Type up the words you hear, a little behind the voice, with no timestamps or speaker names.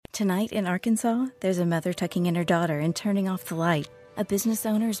Tonight in Arkansas, there's a mother tucking in her daughter and turning off the light. A business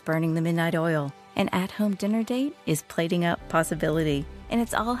owner's burning the midnight oil. An at-home dinner date is plating up possibility. And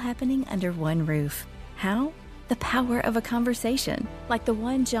it's all happening under one roof. How? The power of a conversation, like the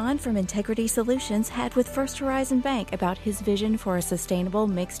one John from Integrity Solutions had with First Horizon Bank about his vision for a sustainable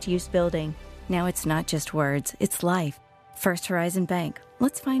mixed-use building. Now it's not just words, it's life. First Horizon Bank.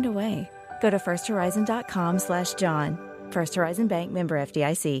 Let's find a way. Go to firsthorizon.com/John. First Horizon Bank, member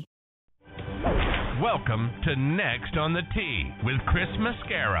FDIC. Welcome to Next on the Tee with Chris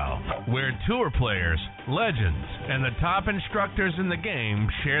Mascaro, where tour players, legends, and the top instructors in the game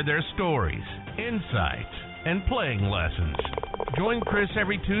share their stories, insights, and playing lessons. Join Chris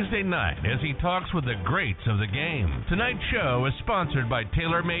every Tuesday night as he talks with the greats of the game. Tonight's show is sponsored by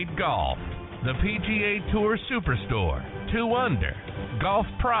TaylorMade Golf, the PGA Tour Superstore, 2 Under, Golf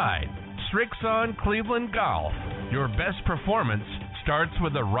Pride, Strixon Cleveland Golf. Your best performance starts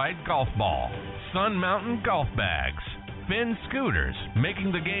with the right golf ball. Sun Mountain Golf Bags. Finn Scooters,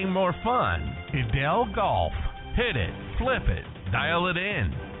 making the game more fun. Edel Golf. Hit it, flip it, dial it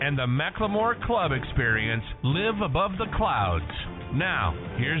in. And the Macklemore Club Experience, live above the clouds. Now,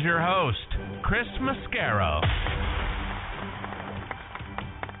 here's your host, Chris Mascaro.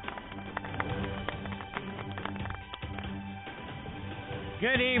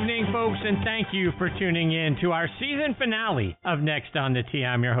 Good evening, folks, and thank you for tuning in to our season finale of Next on the Tee.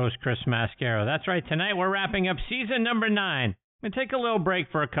 I'm your host, Chris Mascaro. That's right, tonight we're wrapping up season number 9. We'll take a little break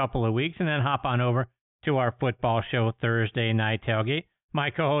for a couple of weeks and then hop on over to our football show, Thursday Night Tailgate.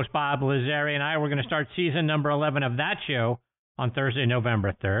 My co-host, Bob Lazari, and I, we're going to start season number 11 of that show on Thursday,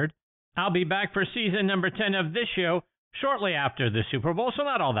 November 3rd. I'll be back for season number 10 of this show shortly after the Super Bowl, so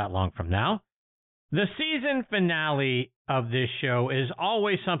not all that long from now. The season finale of this show is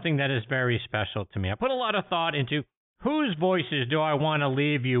always something that is very special to me. I put a lot of thought into whose voices do I want to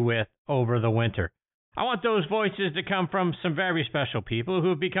leave you with over the winter. I want those voices to come from some very special people who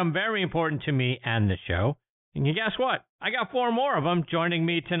have become very important to me and the show. And you guess what? I got 4 more of them joining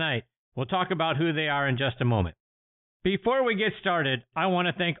me tonight. We'll talk about who they are in just a moment. Before we get started, I want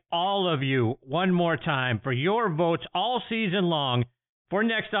to thank all of you one more time for your votes all season long for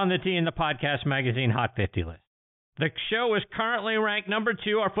Next on the Tee in the Podcast Magazine Hot 50 list. The show is currently ranked number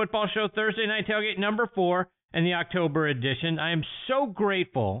 2, our football show Thursday Night Tailgate number 4 in the October edition. I am so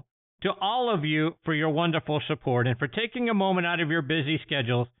grateful to all of you for your wonderful support and for taking a moment out of your busy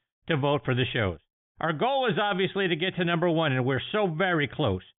schedules to vote for the shows. Our goal is obviously to get to number 1, and we're so very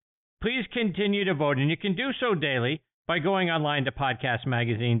close. Please continue to vote, and you can do so daily by going online to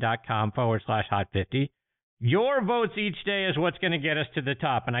podcastmagazine.com/hot50. Your votes each day is what's going to get us to the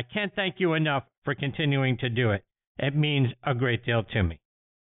top, and I can't thank you enough for continuing to do it. It means a great deal to me.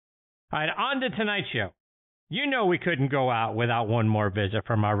 All right, on to tonight's show. You know we couldn't go out without one more visit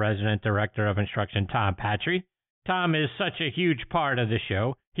from our resident director of instruction, Tom Patri. Tom is such a huge part of the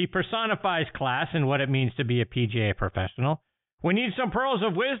show. He personifies class and what it means to be a PGA professional. We need some pearls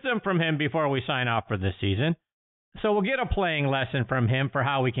of wisdom from him before we sign off for this season. So we'll get a playing lesson from him for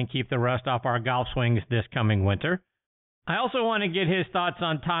how we can keep the rust off our golf swings this coming winter. I also want to get his thoughts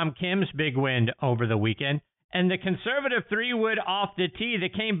on Tom Kim's big win over the weekend and the conservative 3-wood off the tee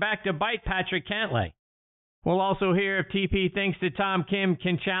that came back to bite Patrick Cantlay. We'll also hear if TP thinks that Tom Kim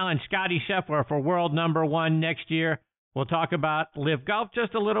can challenge Scotty Scheffler for world number 1 next year. We'll talk about LIV Golf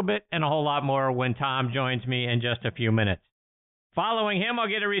just a little bit and a whole lot more when Tom joins me in just a few minutes. Following him, I'll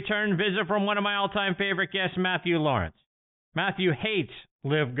get a return visit from one of my all-time favorite guests, Matthew Laurance. Matthew hates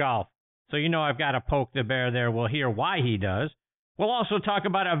LIV Golf, so you know I've got to poke the bear there. We'll hear why he does. We'll also talk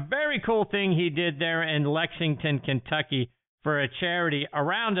about a very cool thing he did there in Lexington, Kentucky for a charity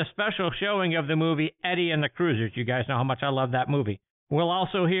around a special showing of the movie Eddie and the Cruisers. You guys know how much I love that movie. We'll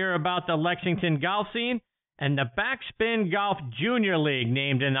also hear about the Lexington golf scene and the Backspin Golf Junior League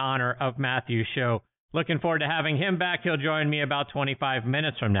named in honor of Matthew's show. Looking forward to having him back. He'll join me about 25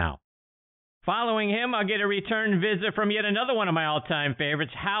 minutes from now. Following him, I'll get a return visit from yet another one of my all-time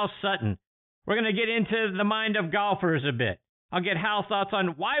favorites, Hal Sutton. We're going to get into the mind of golfers a bit. I'll get Hal's thoughts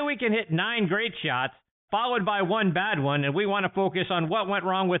on why we can hit 9 great shots, followed by 1 bad one, and we want to focus on what went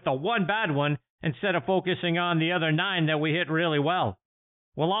wrong with the 1 bad one instead of focusing on the other 9 that we hit really well.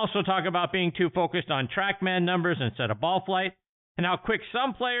 We'll also talk about being too focused on TrackMan numbers instead of ball flight, and how quick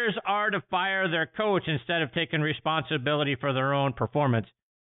some players are to fire their coach instead of taking responsibility for their own performance.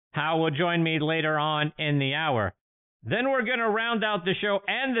 Hal will join me later on in the hour. Then we're going to round out the show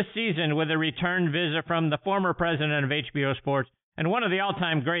and the season with a return visit from the former president of HBO Sports and one of the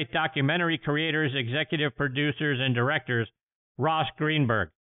all-time great documentary creators, executive producers, and directors, Ross Greenburg.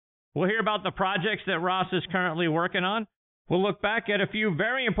 We'll hear about the projects that Ross is currently working on. We'll look back at a few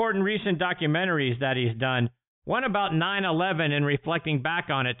very important recent documentaries that he's done, one about 9/11 and reflecting back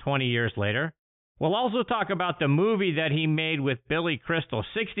on it 20 years later. We'll also talk about the movie that he made with Billy Crystal,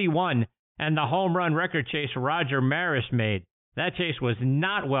 61, and the home run record chase Roger Maris made. That chase was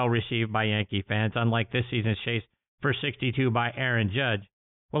not well received by Yankee fans, unlike this season's chase for 62 by Aaron Judge.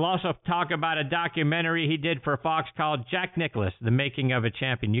 We'll also talk about a documentary he did for Fox called Jack Nicklaus, The Making of a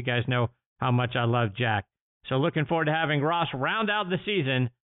Champion. You guys know how much I love Jack. So looking forward to having Ross round out the season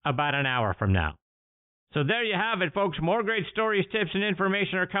about an hour from now. So there you have it, folks. More great stories, tips, and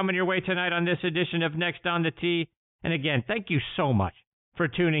information are coming your way tonight on this edition of Next on the Tee. And again, thank you so much for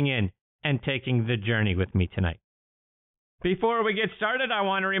tuning in and taking the journey with me tonight. Before we get started, I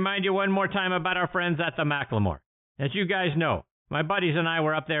want to remind you one more time about our friends at the Macklemore. As you guys know, my buddies and I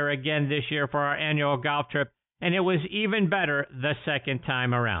were up there again this year for our annual golf trip, and it was even better the second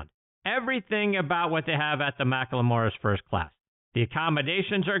time around. Everything about what they have at the Macklemore is first class. The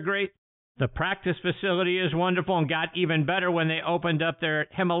accommodations are great. The practice facility is wonderful and got even better when they opened up their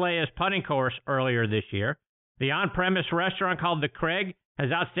Himalayas putting course earlier this year. The on-premise restaurant called The Craig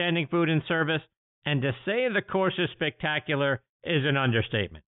has outstanding food and service, and to say the course is spectacular is an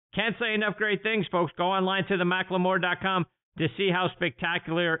understatement. Can't say enough great things, folks. Go online to themacklemore.com to see how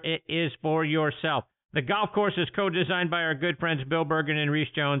spectacular it is for yourself. The golf course is co-designed by our good friends Bill Bergen and Reese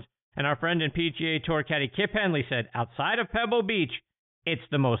Jones, and our friend and PGA Tour caddy Kip Henley said, outside of Pebble Beach, it's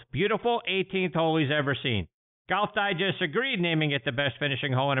the most beautiful 18th hole he's ever seen. Golf Digest agreed, naming it the best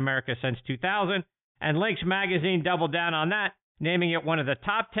finishing hole in America since 2000, and Links Magazine doubled down on that, naming it one of the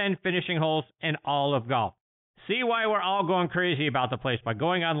top 10 finishing holes in all of golf. See why we're all going crazy about the place by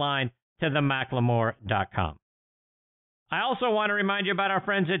going online to themacklemore.com. I also want to remind you about our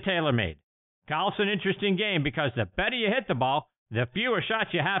friends at TaylorMade. Golf's an interesting game because the better you hit the ball, the fewer shots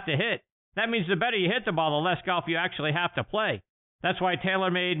you have to hit. That means the better you hit the ball, the less golf you actually have to play. That's why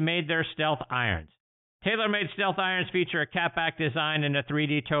TaylorMade made their Stealth Irons. TaylorMade Stealth Irons feature a catback design and a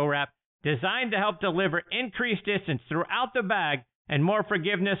 3D toe wrap designed to help deliver increased distance throughout the bag and more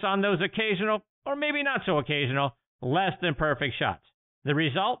forgiveness on those occasional, or maybe not so occasional, less than perfect shots. The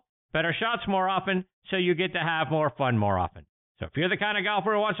result? Better shots more often, so you get to have more fun more often. So if you're the kind of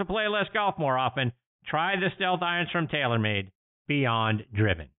golfer who wants to play less golf more often, try the Stealth Irons from TaylorMade. Beyond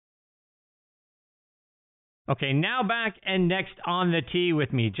driven. Okay, now back and next on the tee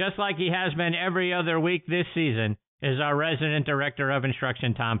with me, just like he has been every other week this season, is our resident director of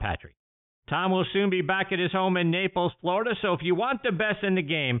instruction, Tom Patri. Tom will soon be back at his home in Naples, Florida, so if you want the best in the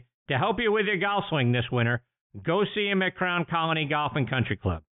game to help you with your golf swing this winter, go see him at Crown Colony Golf and Country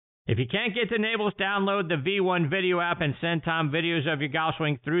Club. If you can't get to Naples, download the V1 video app and send Tom videos of your golf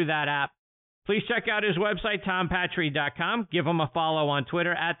swing through that app. Please check out his website, tompatri.com. Give him a follow on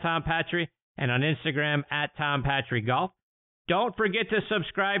Twitter at TomPatri and on Instagram at TomPatriGolf. Don't forget to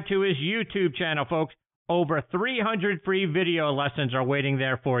subscribe to his YouTube channel, folks. Over 300 free video lessons are waiting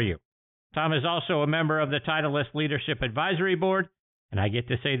there for you. Tom is also a member of the Titleist Leadership Advisory Board, and I get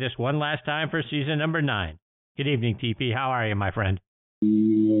to say this one last time for season number 9. Good evening, TP. How are you, my friend?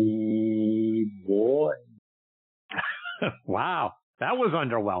 Boy. Wow, that was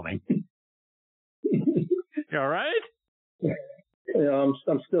underwhelming. You all right? Yeah,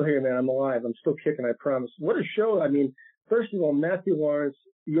 I'm still here, man. I'm alive. I'm still kicking, I promise. What a show. I mean, first of all, Matthew Laurance,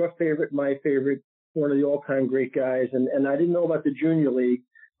 your favorite, my favorite, one of the all-time great guys. And I didn't know about the Junior League.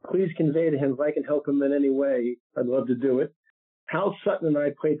 Please convey to him if I can help him in any way. I'd love to do it. Hal Sutton and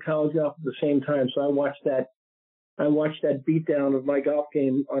I played college golf at the same time, so I watched that beatdown of my golf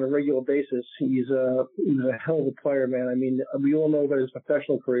game on a regular basis. He's a hell of a player, man. I mean, we all know about his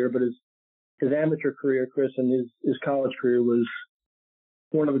professional career, but his amateur career, Chris, and his college career was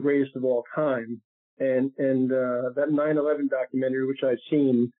one of the greatest of all time. And that 9/11 documentary, which I've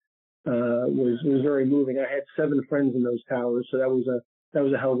seen, was very moving. I had 7 friends in those towers, so that was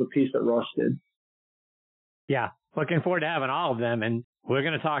a hell of a piece that Ross did. Yeah, looking forward to having all of them, and we're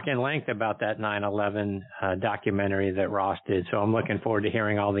going to talk in length about that 9/11 documentary that Ross did. So I'm looking forward to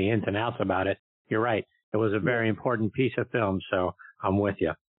hearing all the ins and outs about it. You're right; it was a very important piece of film. So I'm with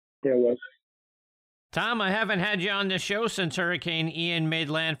you. Yeah, it was. Tom, I haven't had you on the show since Hurricane Ian made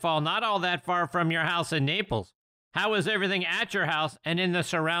landfall not all that far from your house in Naples. How is everything at your house and in the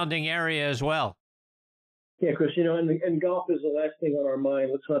surrounding area as well? Yeah, Chris, and golf is the last thing on our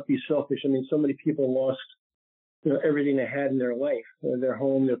mind. Let's not be selfish. I mean, so many people lost, everything they had in their life, their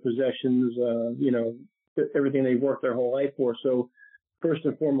home, their possessions, everything they worked their whole life for. So first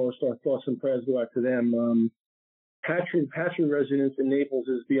and foremost, our thoughts and prayers go out to them. Patri residence in Naples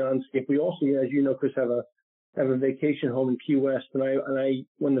is beyond safe. We also, as you know, Chris, have a vacation home in Key West. And I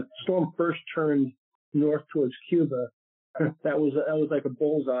when the storm first turned north towards Cuba, that was like a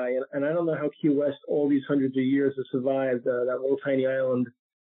bullseye. And I don't know how Key West all these hundreds of years has survived that little tiny island,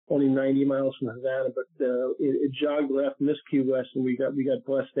 only 90 miles from Havana, but it jogged left, missed Key West, and we got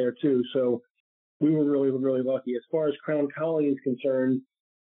blessed there too. So we were really, really lucky. As far as Crown Colony is concerned,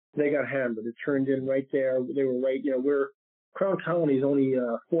 they got hammered. It turned in right there. They were right. Crown Colony is only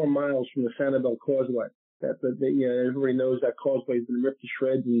 4 miles from the Sanibel Causeway. Everybody knows that causeway has been ripped to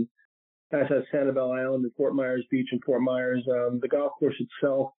shreds, and that's at Sanibel Island and Fort Myers Beach and Fort Myers. The golf course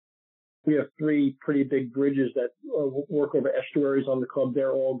itself, we have 3 pretty big bridges that work over estuaries on the club.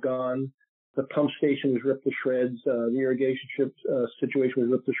 They're all gone. The pump station was ripped to shreds. The irrigation situation was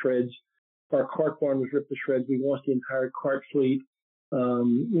ripped to shreds. Our cart barn was ripped to shreds. We lost the entire cart fleet.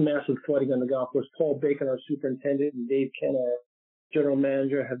 Massive flooding on the golf course. Paul Bacon, our superintendent, and Dave Ken, our general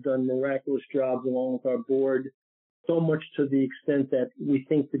manager, have done miraculous jobs along with our board. So much to the extent that we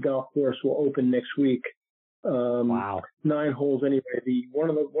think the golf course will open next week. Wow. 9 holes anyway. One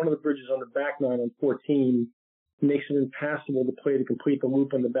of the bridges on the back 9 on 14 makes it impassable to play to complete the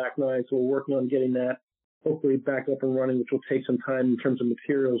loop on the back 9. So we're working on getting that hopefully back up and running, which will take some time in terms of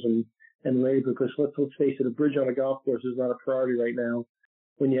materials and labor, because let's face it, a bridge on a golf course is not a priority right now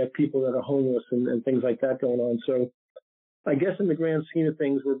when you have people that are homeless and things like that going on. So I guess in the grand scheme of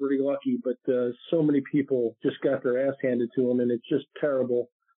things, we're pretty lucky, but so many people just got their ass handed to them, and it's just terrible.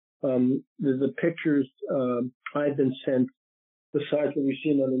 The pictures I've been sent, besides what we've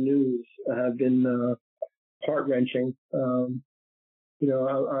seen on the news, have been heart-wrenching. I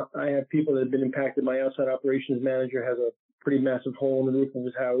have people that have been impacted. My outside operations manager has a pretty massive hole in the roof of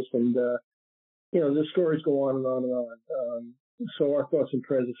his house, and the stories go on and on and on. So our thoughts and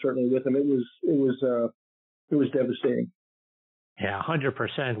prayers are certainly with him. It was devastating. Yeah,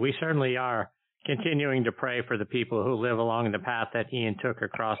 100%. We certainly are continuing to pray for the people who live along the path that Ian took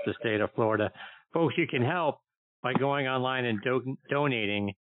across the state of Florida. Folks, you can help by going online and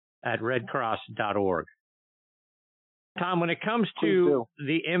donating at redcross.org. Tom, when it comes to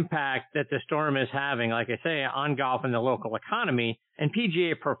the impact that the storm is having, like I say, on golf and the local economy, and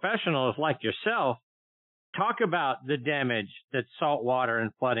PGA professionals like yourself, talk about the damage that salt water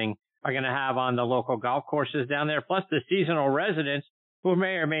and flooding are going to have on the local golf courses down there, plus the seasonal residents who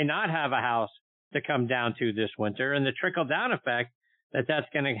may or may not have a house to come down to this winter, and the trickle-down effect that that's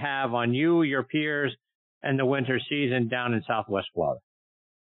going to have on you, your peers, and the winter season down in Southwest Florida.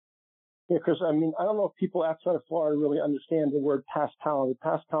 Yeah, Chris, I mean, I don't know if people outside of Florida really understand the word paspalum.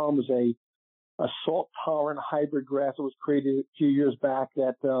 The paspalum is a salt-tolerant hybrid grass that was created a few years back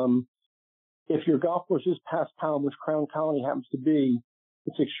that if your golf course is paspalum, which Crown Colony happens to be,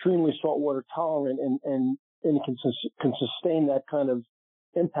 it's extremely saltwater tolerant and can sustain that kind of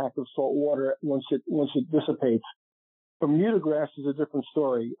impact of salt water once it dissipates. Bermuda grass is a different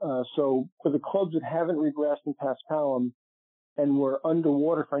story. So for the clubs that haven't regrassed in paspalum and were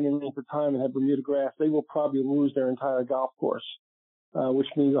underwater for any length of time and had Bermuda grass, they will probably lose their entire golf course, which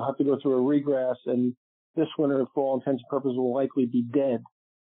means they'll have to go through a regrass, and this winter, for all intents and purposes, will likely be dead.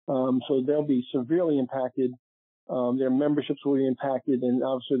 So they'll be severely impacted. Their memberships will be impacted, and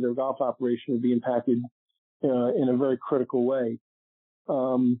obviously their golf operation will be impacted in a very critical way.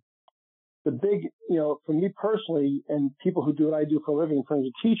 The big, for me personally, and people who do what I do for a living in terms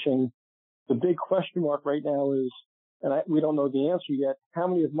of teaching, the big question mark right now is, and we don't know the answer yet, how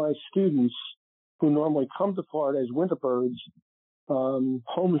many of my students who normally come to Florida as winter birds,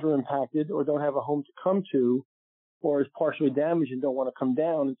 homes are impacted or don't have a home to come to, or is partially damaged and don't want to come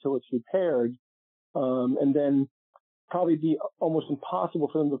down until it's repaired, and then probably be almost impossible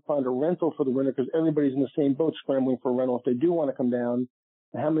for them to find a rental for the winter because everybody's in the same boat scrambling for a rental if they do want to come down.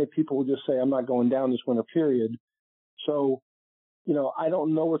 And how many people will just say, I'm not going down this winter, period. So, I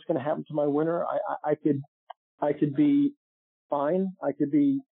don't know what's going to happen to my winter. I could be fine. I could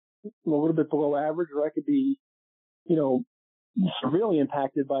be a little bit below average, or I could be, severely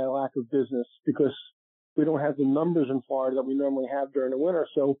impacted by a lack of business because we don't have the numbers in Florida that we normally have during the winter.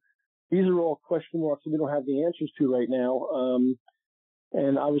 So these are all question marks that we don't have the answers to right now.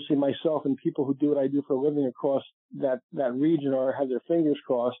 And obviously myself and people who do what I do for a living across that region have their fingers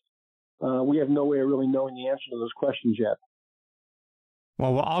crossed. We have no way of really knowing the answer to those questions yet.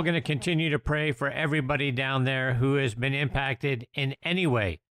 Well, we're all going to continue to pray for everybody down there who has been impacted in any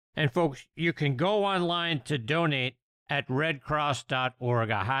way. And folks, you can go online to donate at redcross.org.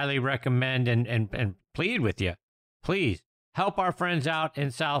 I highly recommend and plead with you. Please help our friends out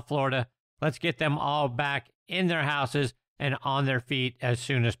in South Florida. Let's get them all back in their houses and on their feet as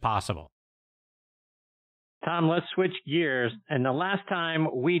soon as possible. Tom, let's switch gears. And the last time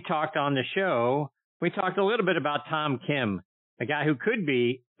we talked on the show, we talked a little bit about Tom Kim a guy who could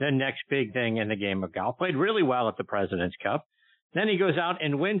be the next big thing in the game of golf. Played really well at the President's Cup. Then he goes out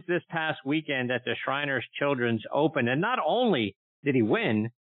and wins this past weekend at the Shriners Children's Open. And not only did he win,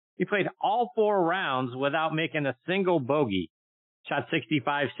 he played all 4 rounds without making a single bogey. Shot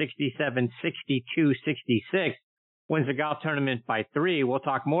 65, 67, 62, 66. Wins the golf tournament by 3. We'll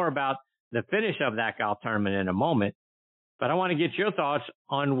talk more about the finish of that golf tournament in a moment. But I want to get your thoughts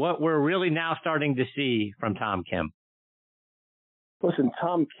on what we're really now starting to see from Tom Kim. Listen,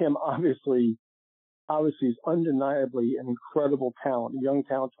 Tom Kim obviously is undeniably an incredible talent, a young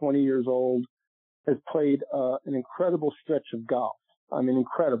talent, 20 years old, has played an incredible stretch of golf. I mean,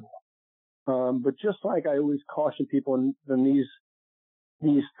 incredible. But just like I always caution people when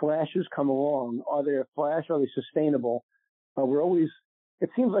these flashes come along, are they a flash? Are they sustainable? It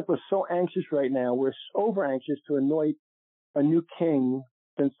seems like we're so anxious right now. We're over anxious to anoint a new king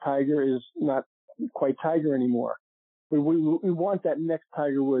since Tiger is not quite Tiger anymore. We want that next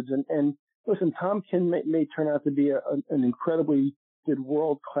Tiger Woods. And listen, Tom Kim may turn out to be an incredibly good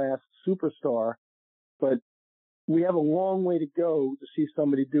world-class superstar, but we have a long way to go to see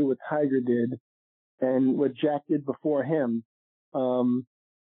somebody do what Tiger did and what Jack did before him. And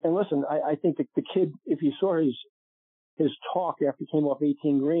listen, I think the kid, if you saw his talk after he came off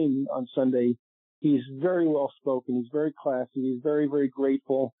 18 green on Sunday, he's very well spoken. He's very classy. He's very, very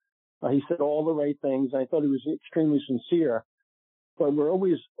grateful. He said all the right things. I thought he was extremely sincere. But we're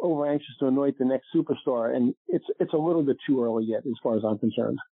always over anxious to anoint the next superstar, and it's a little bit too early yet, as far as I'm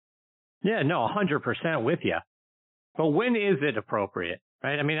concerned. Yeah, no, 100% with you. But when is it appropriate,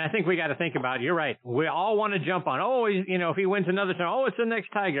 right? I mean, I think we got to think about. You're right. We all want to jump on. Oh, if he wins another time, it's the next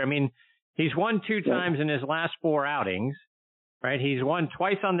Tiger. I mean, he's won 2 times in his last 4 outings, right? He's won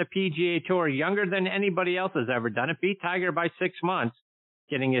twice on the PGA Tour, younger than anybody else has ever done it. Beat Tiger by 6 months,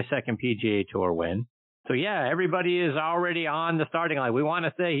 getting his second PGA Tour win. So, yeah, everybody is already on the starting line. We want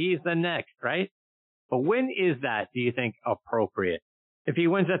to say he's the next, right? But when is that, do you think, appropriate? If he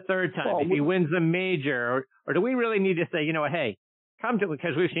wins a 3rd time, if he wins a major, or do we really need to say, hey, come to,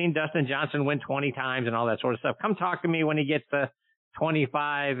 because we've seen Dustin Johnson win 20 times and all that sort of stuff. Come talk to me when he gets to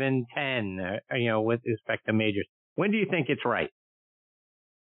 25 and 10, with respect to majors. When do you think it's right?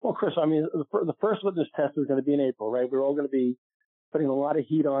 Well, Chris, I mean, the first witness test is going to be in April, right? We're all going to be putting a lot of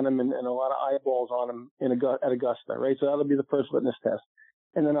heat on him and a lot of eyeballs on him at Augusta, right? So that'll be the first witness test.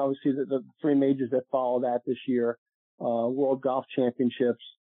 And then obviously the 3 majors that follow that this year, World Golf Championships,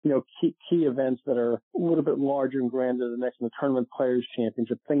 key events that are a little bit larger and grander than the next, the Tournament Players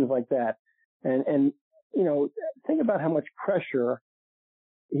Championship, things like that. And think about how much pressure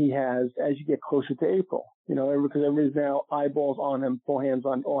he has as you get closer to April, because everybody's now eyeballs on him, all hands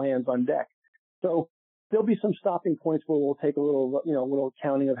on deck. So there'll be some stopping points where we'll take a little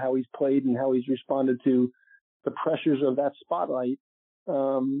accounting of how he's played and how he's responded to the pressures of that spotlight.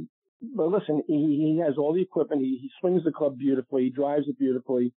 But listen, he has all the equipment. He swings the club beautifully. He drives it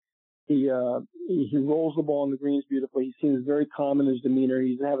beautifully. He rolls the ball on the greens beautifully. He seems very calm in his demeanor.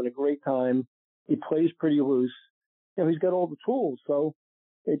 He's having a great time. He plays pretty loose. He's got all the tools. So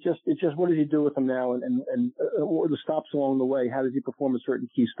it's just what does he do with them now, and what are the stops along the way? How does he perform at certain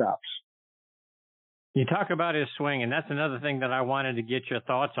key stops? You talk about his swing, and that's another thing that I wanted to get your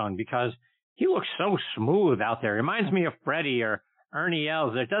thoughts on, because he looks so smooth out there. Reminds me of Freddie or Ernie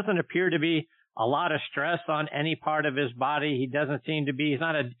Els. There doesn't appear to be a lot of stress on any part of his body. He doesn't seem to be, he's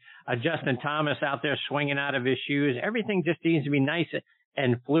not a Justin Thomas out there swinging out of his shoes. Everything just seems to be nice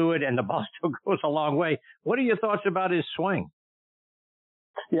and fluid, and the ball still goes a long way. What are your thoughts about his swing?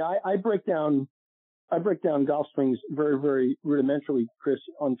 Yeah, I break down golf swings very, very rudimentarily, Chris,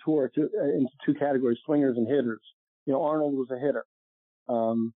 on tour into 2 categories: swingers and hitters. Arnold was a hitter.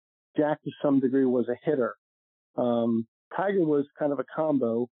 Jack, to some degree, was a hitter. Tiger was kind of a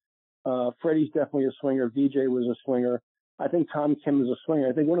combo. Freddie's definitely a swinger. VJ was a swinger. I think Tom Kim is a swinger.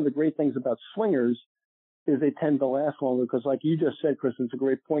 I think one of the great things about swingers is they tend to last longer because, like you just said, Chris, it's a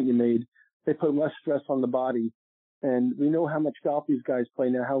great point you made. They put less stress on the body. And we know how much golf these guys play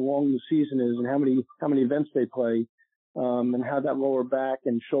now, how long the season is, and how many events they play, and how that lower back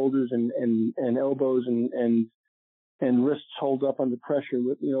and shoulders and elbows and wrists hold up under pressure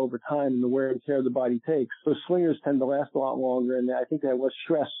over time, and the wear and tear the body takes. So swingers tend to last a lot longer, and I think they have less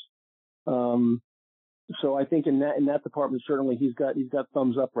stress. So I think in that department, certainly he's got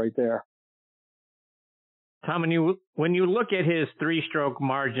thumbs up right there. Tom, when you look at his 3-stroke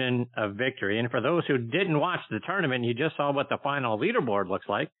margin of victory, and for those who didn't watch the tournament, you just saw what the final leaderboard looks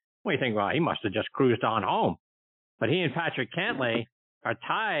like. Well, you think, well, he must have just cruised on home. But he and Patrick Cantlay are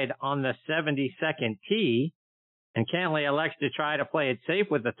tied on the 72nd tee. and Cantlay elects to try to play it safe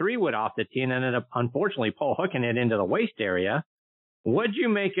with the 3-wood off the tee and ended up, unfortunately, pull hooking it into the waist area. What'd you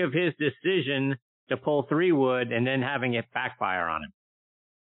make of his decision to pull 3-wood and then having it backfire on him?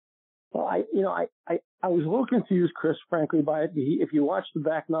 Well, I was a little confused, Chris, frankly, by it. If you watch the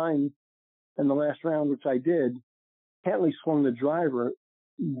back nine in the last round, which I did, Cantlay swung the driver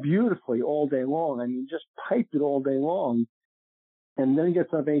beautifully all day long. I mean, just piped it all day long. And then he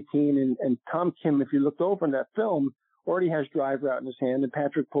gets up 18, and Tom Kim, if you looked over in that film, already has driver out in his hand, and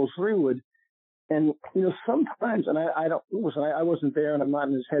Patrick pulls 3-wood. And, sometimes, and I don't, listen, I wasn't there and I'm not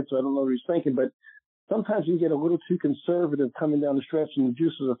in his head, so I don't know what he's thinking, but sometimes you get a little too conservative coming down the stretch and the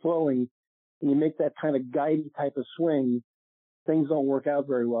juices are flowing, and you make that kind of guidey type of swing, things don't work out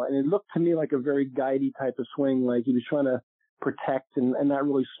very well. And it looked to me like a very guidey type of swing, like he was trying to protect and not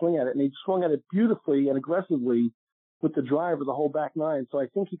really swing at it. And he swung at it beautifully and aggressively with the driver the whole back nine. So I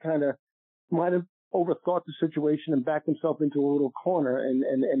think he kind of might have overthought the situation and backed himself into a little corner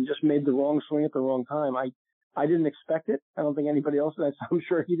and just made the wrong swing at the wrong time. I didn't expect it. I don't think anybody else did. I'm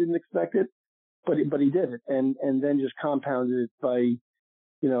sure he didn't expect it, but he did it and then just compounded it by,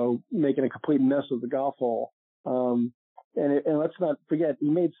 making a complete mess of the golf hole. And let's not forget, he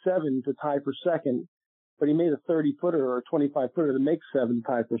made 7 to tie for second, but he made a 30-footer or a 25-footer to make 7 to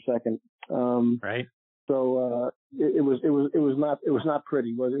tie for second. Right. So it was not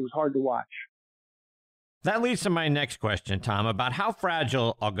pretty. It was hard to watch. That leads to my next question, Tom, about how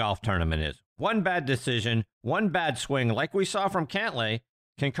fragile a golf tournament is. One bad decision, one bad swing, like we saw from Cantlay,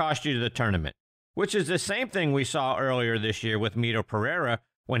 can cost you the tournament, which is the same thing we saw earlier this year with Mito Pereira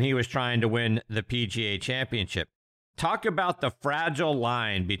when he was trying to win the PGA Championship. Talk about the fragile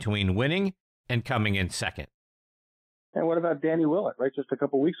line between winning and coming in second. And what about Danny Willett, right? Just a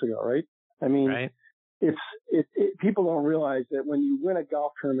couple of weeks ago, right? I mean, right. People don't realize that when you win a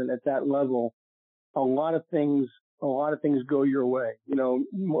golf tournament at that level, a lot of things go your way.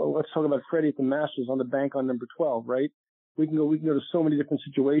 Let's talk about Freddie at the Masters on the bank on number 12, right? We can go to so many different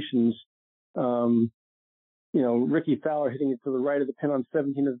situations. Ricky Fowler hitting it to the right of the pin on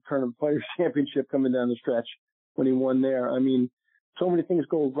 17 of the Tournament Players Championship coming down the stretch when he won there. I mean, so many things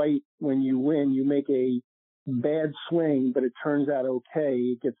go right when you win. You make a bad swing, but it turns out okay.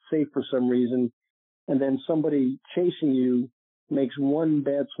 It gets safe for some reason. And then somebody chasing you makes one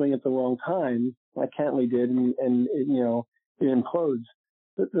bad swing at the wrong time, like Cantlay did, and it implodes.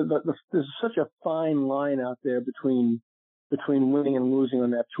 There's such a fine line out there between winning and losing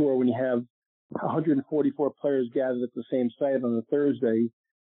on that tour when you have 144 players gathered at the same site on a Thursday.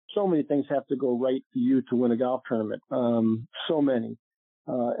 So many things have to go right for you to win a golf tournament. So many.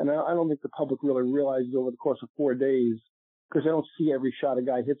 And I don't think the public really realizes over the course of 4 days, because they don't see every shot a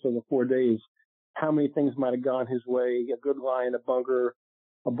guy hits over 4 days, how many things might have gone his way, a good lie in a bunker,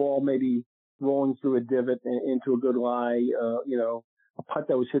 a ball maybe rolling through a divot into a good lie, a putt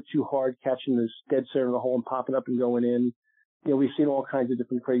that was hit too hard, catching this dead center of the hole and popping up and going in. We've seen all kinds of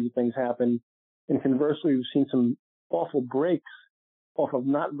different crazy things happen. And conversely, we've seen some awful breaks off of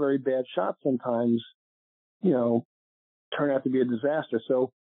not very bad shots sometimes, turn out to be a disaster.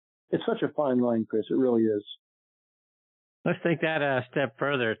 So it's such a fine line, Chris. It really is. Let's take that a step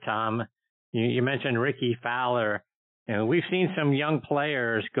further, Tom. You mentioned Ricky Fowler. We've seen some young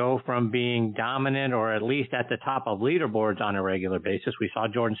players go from being dominant or at least at the top of leaderboards on a regular basis. We saw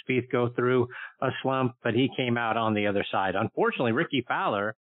Jordan Spieth go through a slump, but he came out on the other side. Unfortunately, Ricky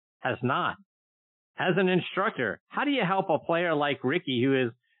Fowler has not. As an instructor, how do you help a player like Ricky, who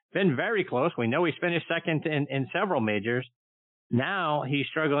has been very close? We know he's finished second in several majors. Now he's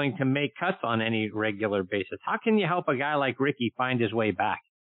struggling to make cuts on any regular basis. How can you help a guy like Ricky find his way back?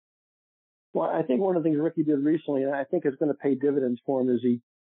 Well, I think one of the things Ricky did recently, and I think it's going to pay dividends for him, is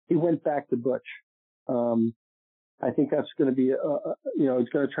he went back to Butch. I think that's going to be, it's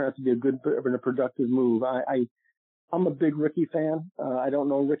going to turn out to be a good and a productive move. I'm a big Ricky fan. I don't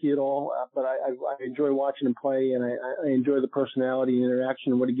know Ricky at all, but I enjoy watching him play, and I enjoy the personality and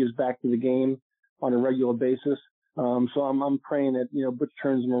interaction and what he gives back to the game on a regular basis. So I'm praying that, Butch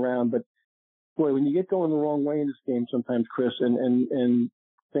turns him around. But boy, when you get going the wrong way in this game sometimes, Chris, and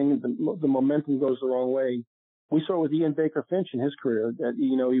things, the momentum goes the wrong way. We saw it with Ian Baker Finch in his career that,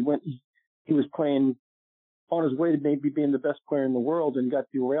 he was playing on his way to maybe being the best player in the world and got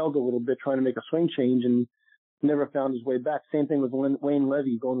derailed a little bit trying to make a swing change and never found his way back. Same thing with Wayne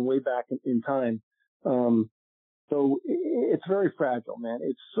Levy going way back in time. So it's very fragile, man.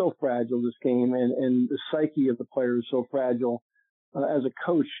 It's so fragile, this game, and the psyche of the player is so fragile. As a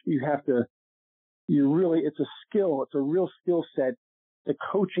coach, it's a skill. It's a real skill set. The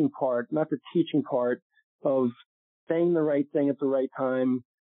coaching part, not the teaching part, of saying the right thing at the right time,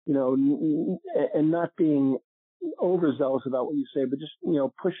 and not being overzealous about what you say, but just,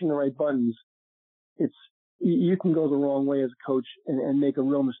 pushing the right buttons. You can go the wrong way as a coach and make a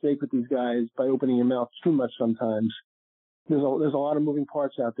real mistake with these guys by opening your mouth too much sometimes. There's a lot of moving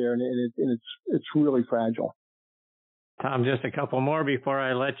parts out there, and it's really fragile. Tom, just a couple more before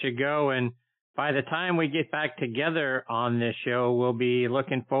I let you go. And by the time we get back together on this show, we'll be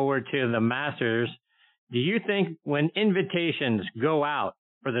looking forward to the Masters. Do you think when invitations go out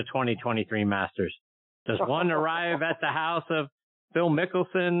for the 2023 Masters, does one arrive at the house of Phil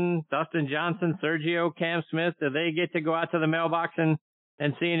Mickelson, Dustin Johnson, Sergio, Cam Smith? Do they get to go out to the mailbox and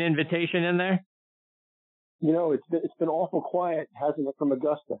see an invitation in there? It's been awful quiet, hasn't it, from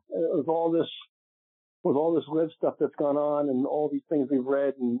Augusta? With all this live stuff that's gone on and all these things we've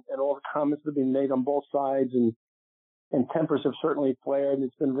read and all the comments that have been made on both sides and tempers have certainly flared and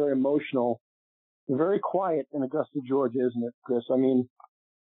it's been very emotional. Very quiet in Augusta, Georgia, isn't it, Chris? I mean,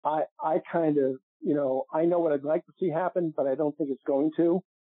 I kind of, I know what I'd like to see happen, but I don't think it's going to.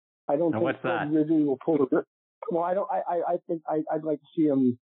 I don't think Fred Ridley will pull the. Well, I think I'd like to see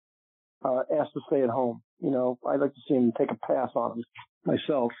him asked to stay at home. I'd like to see him take a pass on him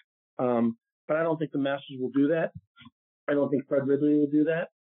myself. But I don't think the Masters will do that. I don't think Fred Ridley will do that.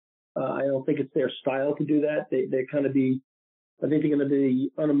 I don't think it's their style to do that. They're kind of I think they're going to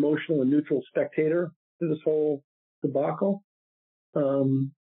be unemotional and neutral spectator to this whole debacle.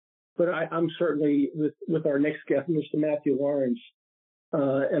 But I'm certainly with our next guest, Mr. Matthew Laurance.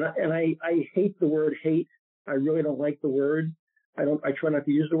 And I hate the word hate. I really don't like the word. I try not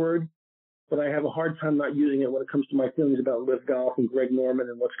to use the word, but I have a hard time not using it when it comes to my feelings about LIV Golf and Greg Norman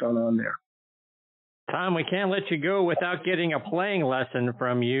and what's gone on there. Tom, we can't let you go without getting a playing lesson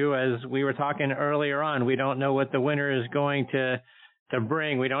from you. As we were talking earlier on, we don't know what the winter is going to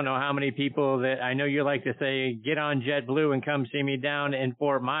bring. We don't know how many people that I know you like to say, get on JetBlue and come see me down in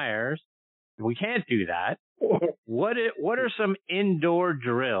Fort Myers. We can't do that. What are some indoor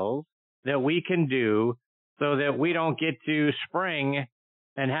drills that we can do so that we don't get to spring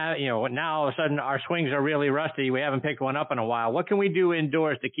and have, now all of a sudden our swings are really rusty. We haven't picked one up in a while. What can we do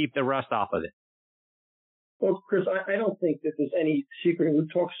indoors to keep the rust off of it? Well, Chris, I don't think that there's any secret.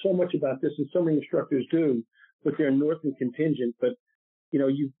 We've talked so much about this, and so many instructors do with their Northern contingent. But,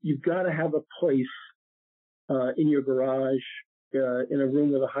 you've got to have a place in your garage, in a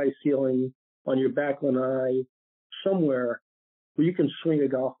room with a high ceiling, on your back lanai, somewhere where you can swing a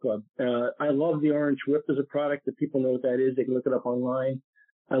golf club. I love the Orange Whip as a product that people know what that is. They can look it up online.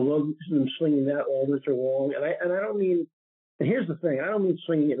 I love them swinging that all winter long. And I don't mean, and here's the thing, I don't mean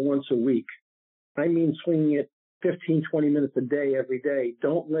swinging it once a week. I mean swinging it 15, 20 minutes a day, every day.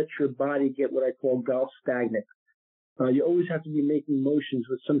 Don't let your body get what I call golf stagnant. You always have to be making motions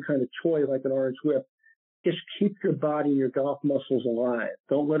with some kind of toy like an Orange Whip. Just keep your body and your golf muscles alive.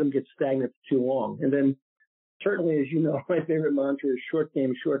 Don't let them get stagnant for too long. And then certainly, as you know, my favorite mantra is short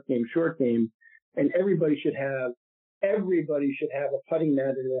game, short game, short game. And everybody should have a putting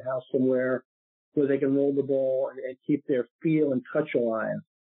mat in their house somewhere where they can roll the ball and keep their feel and touch alive.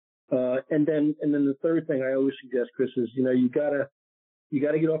 And then the third thing I always suggest, Chris, is, you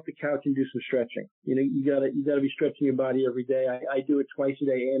gotta get off the couch and do some stretching. You gotta be stretching your body every day. I do it twice a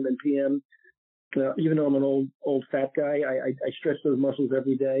day, AM and PM. Even though I'm an old fat guy, I stretch those muscles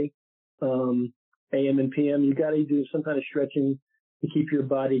every day. AM and PM, you gotta do some kind of stretching to keep your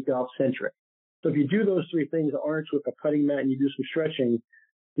body golf centric. So if you do those three things, the Orange with a putting mat, and you do some stretching,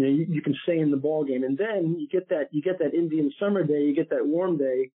 you can stay in the ball game. And then you get that Indian summer day, you get that warm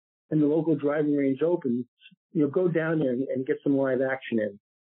day, and the local driving range opens, go down there and get some live action in.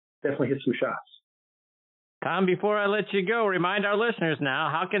 Definitely hit some shots. Tom, before I let you go, remind our listeners now,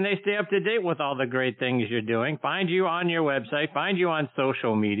 how can they stay up to date with all the great things you're doing? Find you on your website, find you on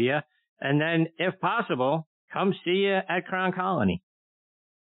social media, and then, if possible, come see you at Crown Colony.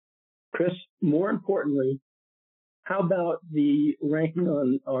 Chris, more importantly, how about the ranking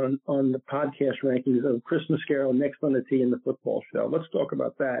on the podcast rankings of Chris Mascaro next on the tee in the football show? Let's talk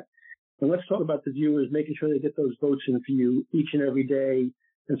about that. And let's talk about the viewers, making sure they get those votes in for you each and every day,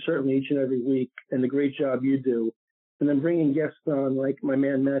 and certainly each and every week, and the great job you do. And then bringing guests on like my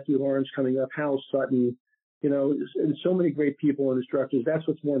man Matthew Laurance coming up, Hal Sutton, and so many great people and instructors. That's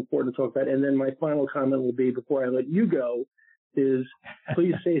what's more important to talk about. And then my final comment will be, before I let you go, is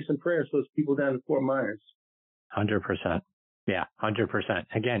please say some prayers for those people down in Fort Myers. 100%. Yeah, 100%.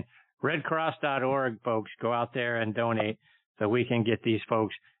 Again, redcross.org, folks, go out there and donate so we can get these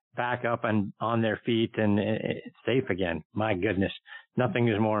folks back up and on their feet and safe again. My goodness, nothing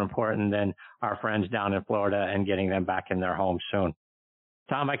is more important than our friends down in Florida and getting them back in their homes soon.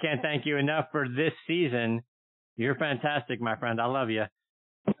 Tom, I can't thank you enough for this season. You're fantastic, my friend. I love you.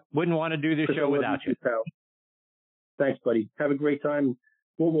 Wouldn't want to do this show without you. Thanks, buddy. Have a great time.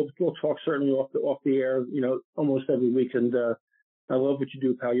 We'll talk certainly off the air, almost every week. And I love what you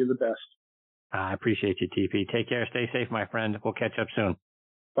do, pal. You're the best. I appreciate you, TP. Take care. Stay safe, my friend. We'll catch up soon.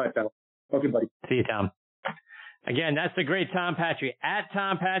 Bye, pal. Okay, buddy. See you, Tom. Again, that's the great Tom Patri. At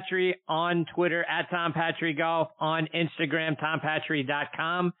Tom Patri on Twitter, at Tom Patri Golf on Instagram.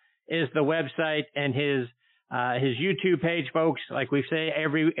 TomPatri.com is the website, and his YouTube page, folks. Like we say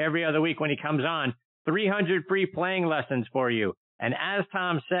every other week when he comes on, 300 free playing lessons for you. And as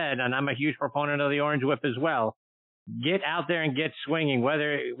Tom said, and I'm a huge proponent of the Orange Whip as well, get out there and get swinging,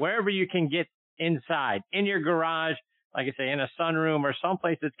 wherever you can get inside, in your garage, like I say, in a sunroom or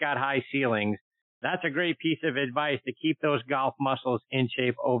someplace that's got high ceilings. That's a great piece of advice to keep those golf muscles in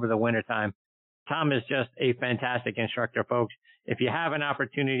shape over the wintertime. Tom is just a fantastic instructor, folks. If you have an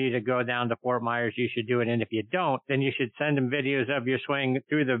opportunity to go down to Fort Myers, you should do it. And if you don't, then you should send him videos of your swing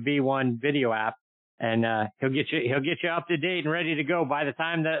through the V1 video app. And he'll get you up to date and ready to go. By the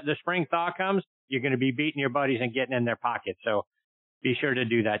time the spring thaw comes, you're going to be beating your buddies and getting in their pockets. So be sure to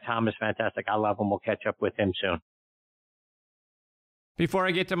do that. Tom is fantastic. I love him. We'll catch up with him soon. Before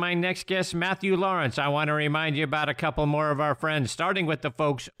I get to my next guest, Matthew Laurance, I want to remind you about a couple more of our friends, starting with the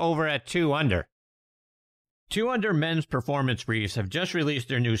folks over at 2 Under. 2 Under Men's Performance Briefs have just released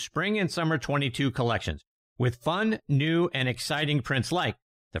their new Spring and Summer 22 collections with fun, new, and exciting prints like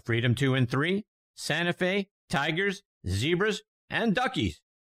the Freedom 2 and 3, Santa Fe, Tigers, Zebras, and Duckies.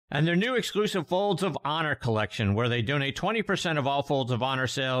 And their new exclusive Folds of Honor collection, where they donate 20% of all Folds of Honor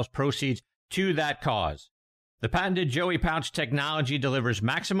sales proceeds to that cause. The patented Joey Pouch technology delivers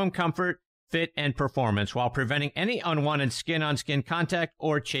maximum comfort, fit, and performance while preventing any unwanted skin-on-skin contact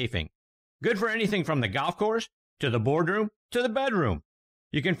or chafing. Good for anything from the golf course, to the boardroom, to the bedroom.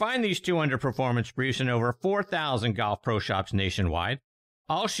 You can find these 2 Under Performance Briefs in over 4,000 golf pro shops nationwide,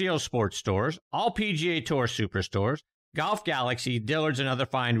 all Shield Sports stores, all PGA Tour superstores, Golf Galaxy, Dillard's, and other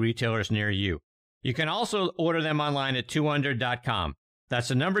fine retailers near you. You can also order them online at 2under.com. That's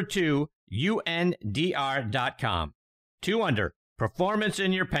the number 2, UNDR.com. 2 Under, performance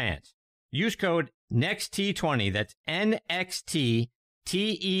in your pants. Use code NEXTT20, that's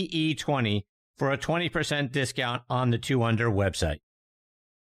NXTTEE20, for a 20% discount on the 2 Under website.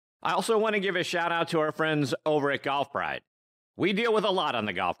 I also want to give a shout out to our friends over at Golf Pride. We deal with a lot on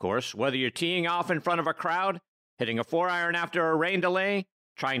the golf course, whether you're teeing off in front of a crowd, hitting a 4-iron after a rain delay,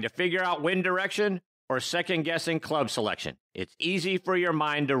 trying to figure out wind direction, or second-guessing club selection. It's easy for your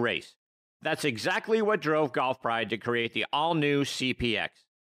mind to race. That's exactly what drove Golf Pride to create the all-new CPX.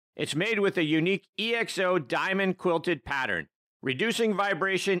 It's made with a unique EXO diamond quilted pattern, reducing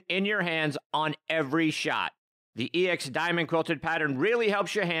vibration in your hands on every shot. The EX diamond quilted pattern really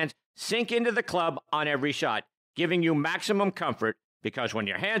helps your hands sink into the club on every shot, giving you maximum comfort, because when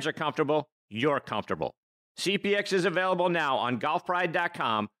your hands are comfortable, you're comfortable. CPX is available now on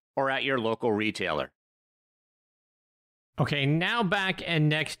golfpride.com or at your local retailer. Okay, now back and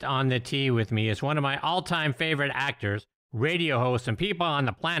next on the tee with me is one of my all-time favorite actors, radio hosts, and people on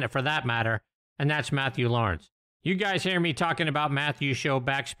the planet for that matter, and that's Matthew Laurance. You guys hear me talking about Matthew's show,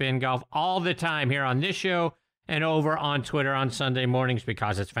 Backspin Golf, all the time here on this show and over on Twitter on Sunday mornings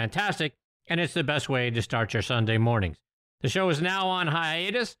because it's fantastic, and it's the best way to start your Sunday mornings. The show is now on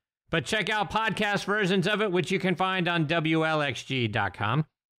hiatus, but check out podcast versions of it, which you can find on WLXG.com.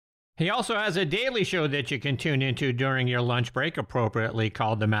 He also has a daily show that you can tune into during your lunch break, appropriately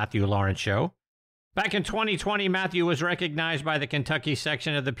called The Matthew Laurance Show. Back in 2020, Matthew was recognized by the Kentucky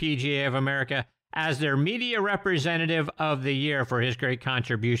section of the PGA of America as their Media Representative of the Year for his great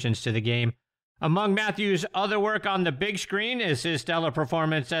contributions to the game. Among Matthew's other work on the big screen is his stellar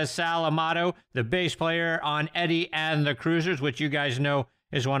performance as Sal Amato, the bass player on Eddie and the Cruisers, which you guys know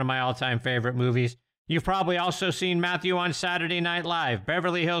is one of my all-time favorite movies. You've probably also seen Matthew on Saturday Night Live,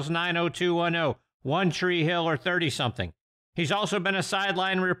 Beverly Hills 90210, One Tree Hill, or 30-something. He's also been a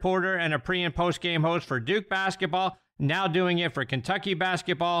sideline reporter and a pre- and post-game host for Duke basketball, now doing it for Kentucky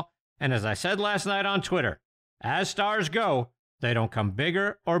basketball. And as I said last night on Twitter, as stars go, they don't come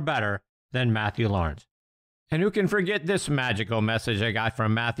bigger or better than Matthew Laurance. And who can forget this magical message I got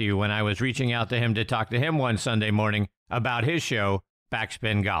from Matthew when I was reaching out to him to talk to him one Sunday morning about his show,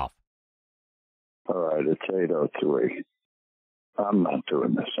 Backspin Golf. All right, it's 8:03. I'm not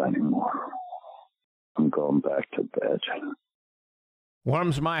doing this anymore. I'm going back to bed.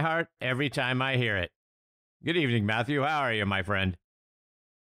 Warms my heart every time I hear it. Good evening, Matthew. How are you, my friend?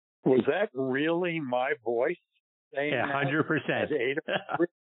 Was that really my voice saying Yeah, 100%. At 8:03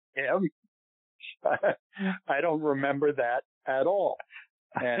 a.m.? I don't remember that at all.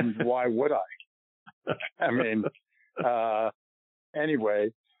 And why would I? I mean,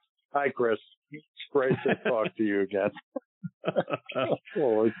 anyway, hi, Chris. It's great to talk to you again.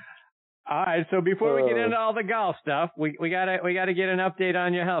 Lord. All right, so before we get into all the golf stuff, we gotta get an update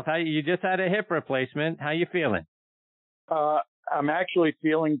on your health. You just had a hip replacement. How you feeling? I'm actually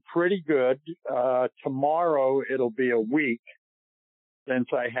feeling pretty good. Tomorrow it'll be a week since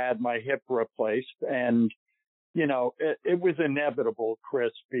I had my hip replaced, and it was inevitable,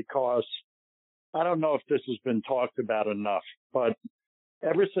 Chris, because I don't know if this has been talked about enough, but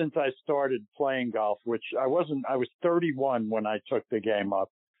ever since I started playing golf, which I was 31 when I took the game up,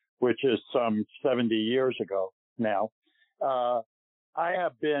 which is some 70 years ago now. I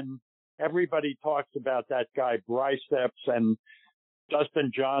have been, everybody talks about that guy Biceps and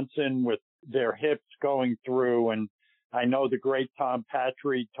Dustin Johnson with their hips going through. And I know the great Tom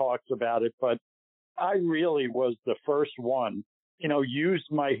Patri talks about it, but I really was the first one,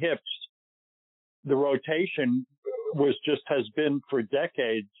 used my hips. The rotation has been for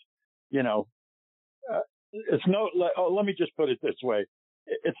decades, it's let me just put it this way.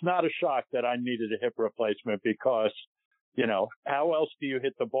 It's not a shock that I needed a hip replacement because, how else do you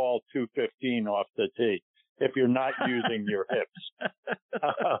hit the ball 215 off the tee if you're not using your hips?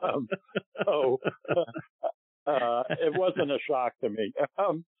 It wasn't a shock to me.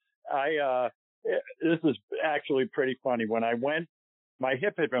 This is actually pretty funny. When I went, my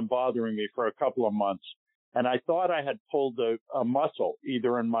hip had been bothering me for a couple of months, and I thought I had pulled a muscle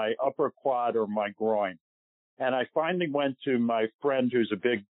either in my upper quad or my groin. And I finally went to my friend who's a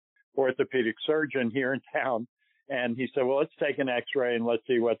big orthopedic surgeon here in town. And he said, well, let's take an x-ray and let's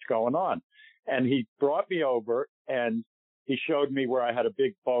see what's going on. And he brought me over and he showed me where I had a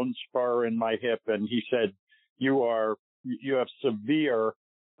big bone spur in my hip. And he said, you have severe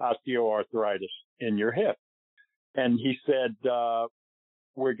osteoarthritis in your hip. And he said,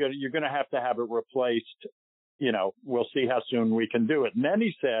 you're going to have it replaced. We'll see how soon we can do it. And then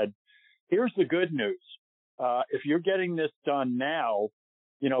he said, here's the good news. If you're getting this done now,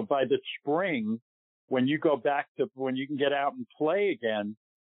 by the spring, when you can get out and play again,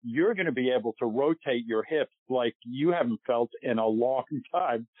 you're going to be able to rotate your hips like you haven't felt in a long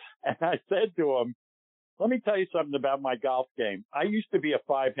time. And I said to him, let me tell you something about my golf game. I used to be a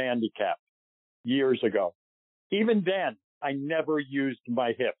 5 handicap years ago. Even then, I never used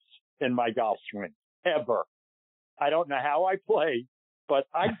my hips in my golf swing, ever. I don't know how I play, but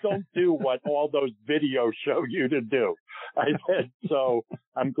I don't do what all those videos show you to do. I said, so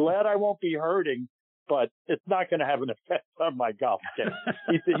I'm glad I won't be hurting, but it's not going to have an effect on my golf game.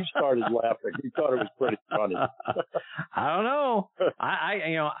 He started laughing. He thought it was pretty funny. I don't know. I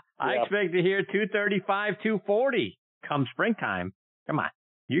expect to hear 235, 240 come springtime. Come on.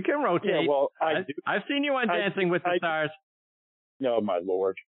 You can rotate. Yeah, well, I've seen you on Dancing with the Stars. Oh, my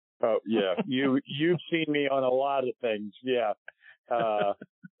Lord. Oh, yeah. You've seen me on a lot of things. Yeah.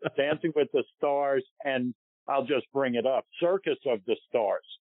 Dancing with the Stars, and I'll just bring it up. Circus of the Stars,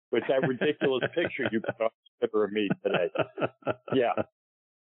 with that ridiculous picture you put on Twitter of me today. Yeah.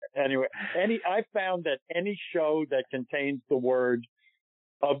 Anyway, I found that any show that contains the word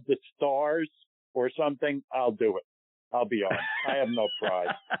of the stars or something, I'll do it. I'll be on. I have no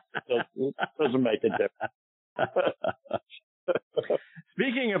pride. It doesn't make a difference.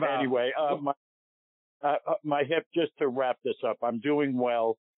 Speaking about anyway, my hip. Just to wrap this up, I'm doing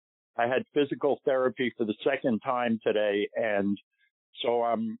well. I had physical therapy for the second time today, and so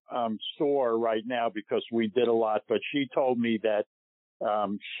I'm sore right now because we did a lot. But she told me that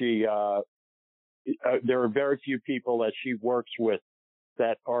there are very few people that she works with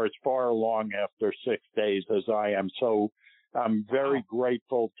that are as far along after 6 days as I am. So I'm very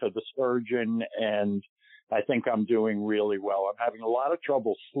grateful to the surgeon, and I think I'm doing really well. I'm having a lot of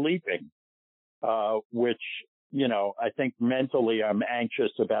trouble sleeping, which, I think mentally I'm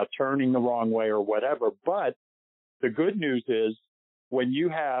anxious about turning the wrong way or whatever. But the good news is when you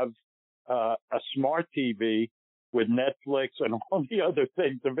have a smart TV with Netflix and all the other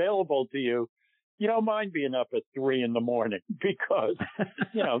things available to you, you don't mind being up at 3 a.m. because,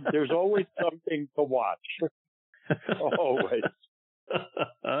 there's always something to watch. Always.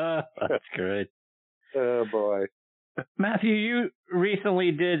 That's great. Oh, boy. Matthew, you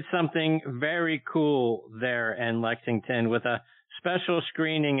recently did something very cool there in Lexington with a special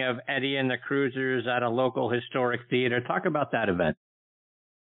screening of Eddie and the Cruisers at a local historic theater. Talk about that event.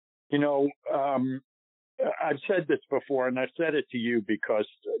 I've said this before, and I've said it to you because,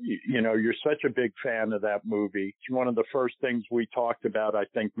 you're such a big fan of that movie. It's one of the first things we talked about, I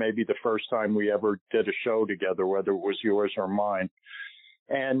think maybe the first time we ever did a show together, whether it was yours or mine.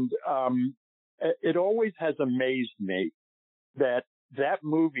 And it always has amazed me that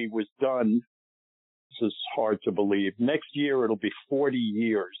movie was done is hard to believe. Next year, it'll be 40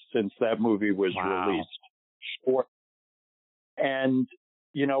 years since that movie was released. And,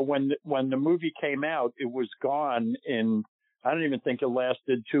 you know, when the movie came out, it was gone in, I don't even think it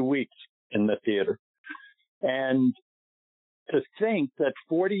lasted 2 weeks in the theater. And to think that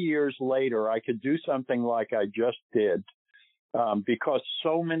 40 years later, I could do something like I just did, because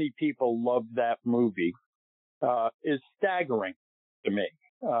so many people love that movie, is staggering to me.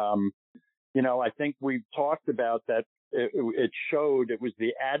 You know, I think we've talked about that. It showed it was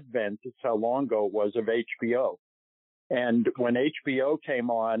the advent, it's how long ago it was, of HBO. And when HBO came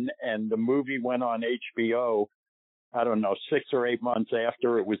on and the movie went on HBO, I don't know, 6 or 8 months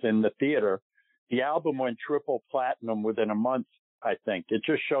after it was in the theater, the album went triple platinum within a month, I think. It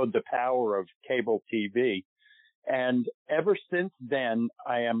just showed the power of cable TV. And ever since then,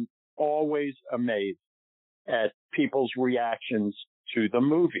 I am always amazed at people's reactions to the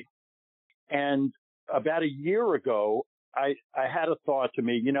movie. And about a year ago, I had a thought to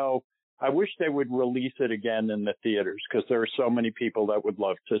me, you know, I wish they would release it again in the theaters because there are so many people that would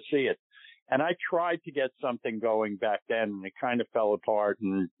love to see it. And I tried to get something going back then, and it kind of fell apart.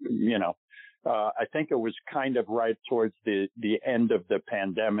 And, you know, I think it was kind of right towards the end of the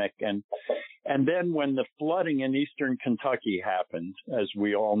pandemic. And then when the flooding in eastern Kentucky happened, as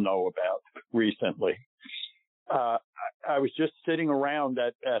we all know about recently, I was just sitting around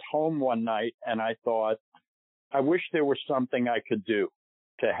at home one night, and I thought, I wish there was something I could do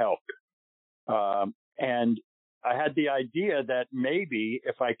to help. And I had the idea that maybe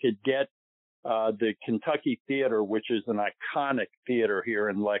if I could get the Kentucky Theater, which is an iconic theater here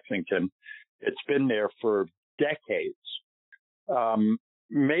in Lexington, it's been there for decades.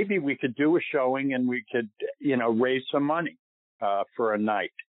 Maybe we could do a showing and we could, you know, raise some money for a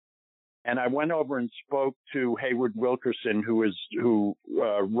night. And I went over and spoke to Hayward Wilkerson, who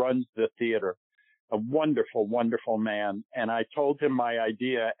runs the theater, a wonderful, wonderful man. And I told him my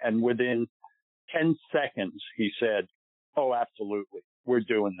idea, and within 10 seconds, he said, "Oh, absolutely, we're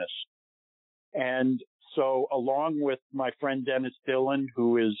doing this." And so, along with my friend Dennis Dillon,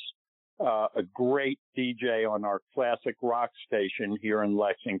 who is a great DJ on our classic rock station here in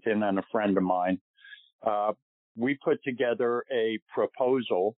Lexington, and a friend of mine, we put together a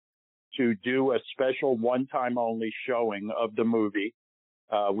proposal to do a special one-time only showing of the movie.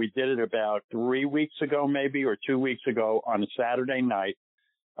 We did it about 3 weeks ago, maybe, or 2 weeks ago on a Saturday night.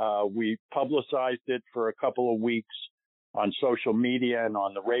 We publicized it for a couple of weeks on social media and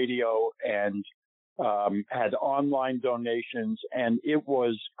on the radio, and had online donations. And it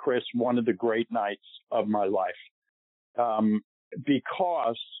was, Chris, one of the great nights of my life.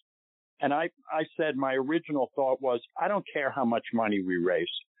 Because, and I said my original thought was, I don't care how much money we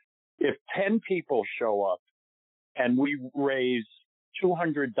raise. If 10 people show up and we raise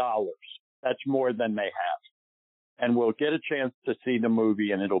 $200, that's more than they have. And we'll get a chance to see the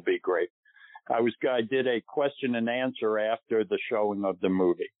movie, and it'll be great. I did a question and answer after the showing of the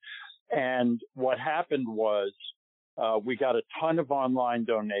movie. And what happened was, we got a ton of online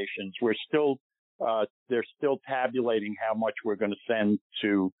donations. They're still tabulating how much we're going to send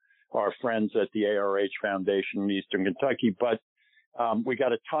to our friends at the ARH Foundation in Eastern Kentucky. But we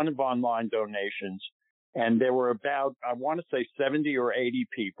got a ton of online donations, and there were about, I want to say 70 or 80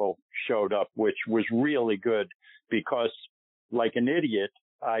 people showed up, which was really good because, like an idiot,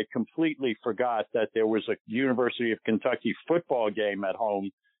 I completely forgot that there was a University of Kentucky football game at home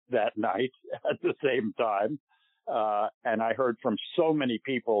that night at the same time. And I heard from so many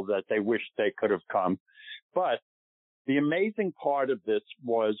people that they wished they could have come. But the amazing part of this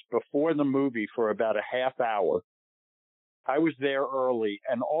was, before the movie for about a half hour, I was there early,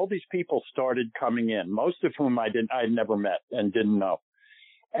 and all these people started coming in, most of whom I'd never met and didn't know.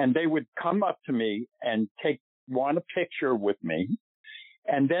 And they would come up to me and want a picture with me,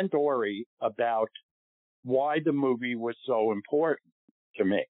 and then story about why the movie was so important to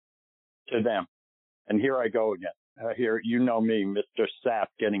me, to them. And here I go again. Here, you know me, Mr. Sapp,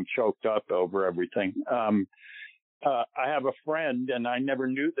 getting choked up over everything. I have a friend, and I never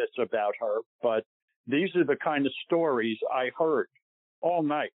knew this about her, but these are the kind of stories I heard all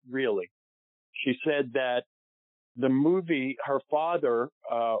night, really. She said that the movie, her father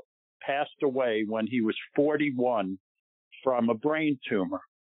passed away when he was 41 from a brain tumor.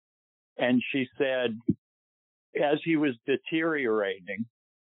 And she said, as he was deteriorating,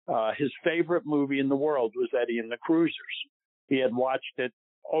 his favorite movie in the world was Eddie and the Cruisers. He had watched it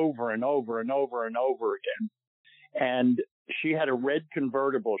over and over and over and over again. And she had a red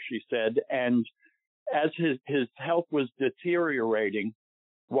convertible, she said, and as his health was deteriorating,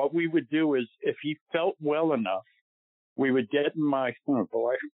 what we would do is, if he felt well enough, we would get in my, oh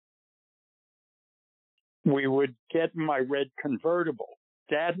boy, we would get in my red convertible.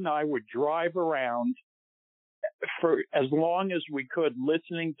 Dad and I would drive around for as long as we could,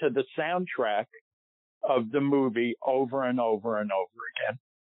 listening to the soundtrack of the movie over and over and over again.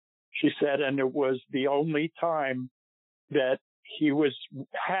 She said, and it was the only time that he was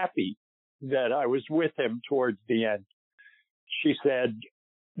happy that I was with him towards the end. She said,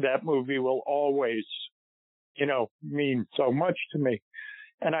 that movie will always, mean so much to me.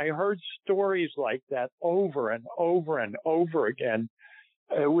 And I heard stories like that over and over and over again.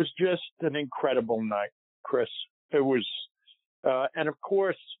 It was just an incredible night, Chris. It was, and of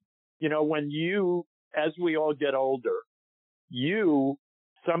course, when as we all get older,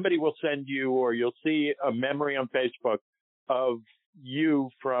 somebody will send you, or you'll see a memory on Facebook of you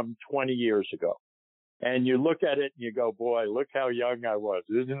from 20 years ago. And you look at it and you go, boy, look how young I was.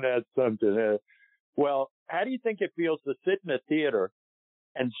 Isn't that something? Well, how do you think it feels to sit in a theater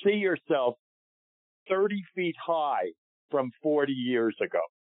and see yourself 30 feet high from 40 years ago?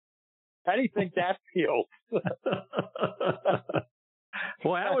 How do you think that feels?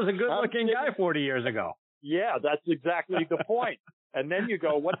 Well, that was a good-looking guy 40 years ago. Yeah, that's exactly the point. And then you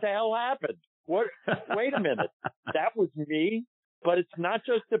go, what the hell happened? Wait a minute. That was me, but it's not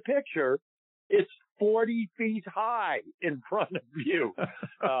just a picture. It's 40 feet high in front of you.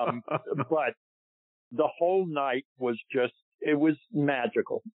 But the whole night was it was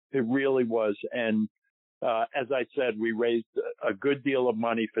magical. It really was. And as I said, we raised a good deal of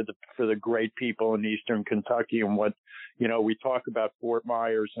money for the great people in Eastern Kentucky. And we talk about Fort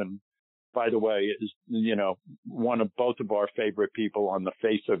Myers, and by the way, is, both of our favorite people on the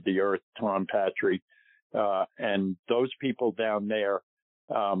face of the earth, Tom Patri. And those people down there,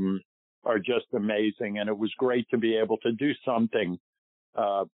 are just amazing. And it was great to be able to do something,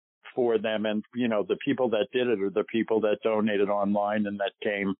 for them. And, the people that did it are the people that donated online and that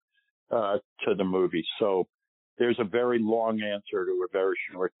came, to the movie. So there's a very long answer to a very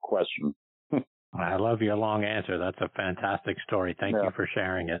short question. I love your long answer. That's a fantastic story. Thank you for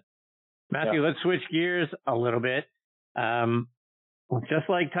sharing it. Matthew, let's switch gears a little bit. Just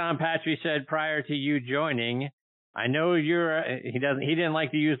like Tom Patri said prior to you joining, I know he didn't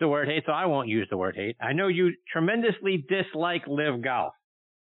like to use the word hate, so I won't use the word hate. I know you tremendously dislike live golf.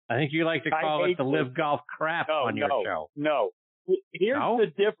 I think you like to call it the live golf crap on your show. No. Here's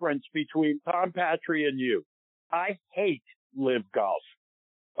the difference between Tom Patri and you. I hate live golf.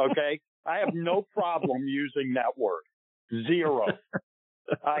 Okay? I have no problem using that word. Zero.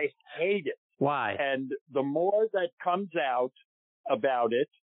 I hate it. Why? And the more that comes out about it,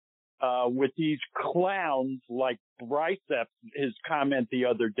 with these clowns like Bryceps, his comment the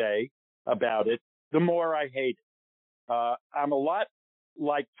other day about it, the more I hate it. I'm a lot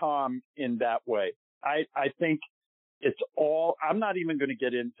like Tom in that way. I think it's all, I'm not even going to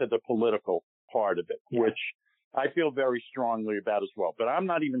get into the political part of it, which I feel very strongly about as well. But I'm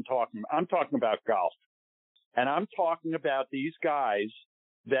talking about golf. And I'm talking about these guys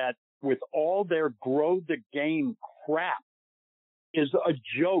that with all their grow the game crap is a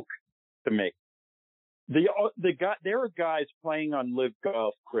joke to me. There are guys playing on live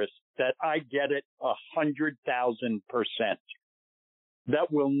golf, Chris, that I get it 100,000%,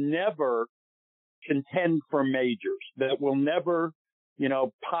 that will never contend for majors, that will never,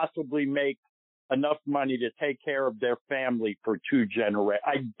 possibly make enough money to take care of their family for 2 generations.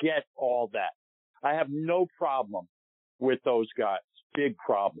 I get all that. I have no problem with those guys. Big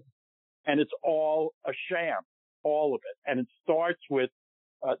problem. And it's all a sham, all of it. And it starts with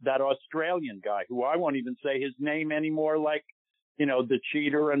that Australian guy who I won't even say his name anymore, like, the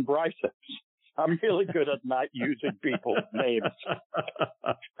cheater and Bryceps. I'm really good at not using people's names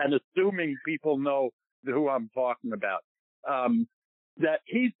and assuming people know who I'm talking about. That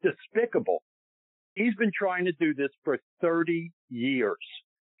he's despicable. He's been trying to do this for 30 years.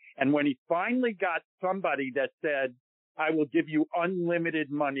 And when he finally got somebody that said, I will give you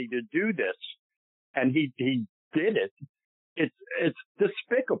unlimited money to do this, and he did it, it's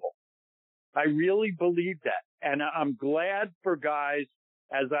despicable. I really believe that. And I'm glad for guys,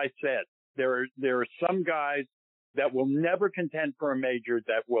 as I said, there are some guys that will never contend for a major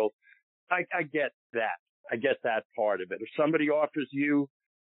that will, I get that. I get that part of it. If somebody offers you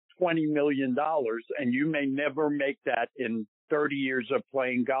 $20 million and you may never make that in 30 years of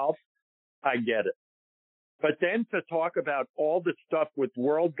playing golf, I get it. But then to talk about all the stuff with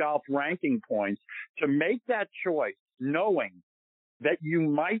world golf ranking points, to make that choice knowing that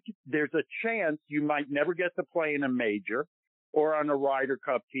there's a chance you might never get to play in a major or on a Ryder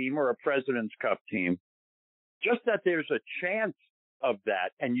Cup team or a President's Cup team, just that there's a chance of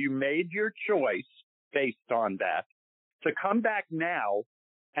that, and you made your choice based on that, to come back now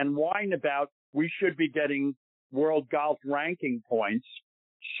and whine about we should be getting world golf ranking points.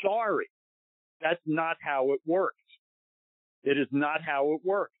 Sorry, that's not how it works. It is not how it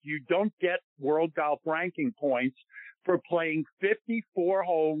works. You don't get world golf ranking points for playing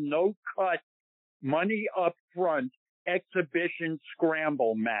 54-hole, no-cut, money up front exhibition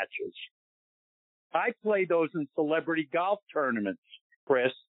scramble matches. I play those in celebrity golf tournaments,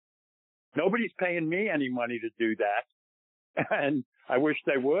 Chris. Nobody's paying me any money to do that. And I wish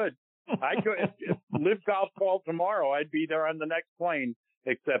they would. If Live Golf called tomorrow, I'd be there on the next plane,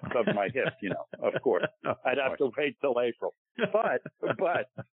 except of my hip, of course. I'd have to wait till April. But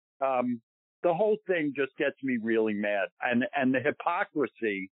the whole thing just gets me really mad. And the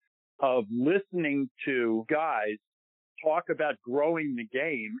hypocrisy of listening to guys talk about growing the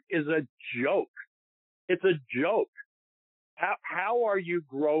game is a joke. It's a joke. How are you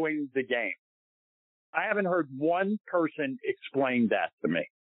growing the game? I haven't heard one person explain that to me.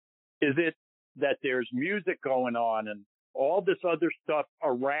 Is it that there's music going on and all this other stuff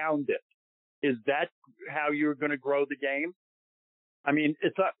around it? Is that how you're going to grow the game? I mean,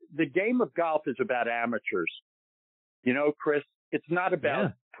 the game of golf is about amateurs. Chris, it's not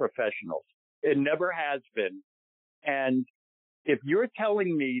about professionals. It never has been. And if you're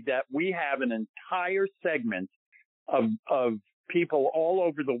telling me that we have an entire segment of people all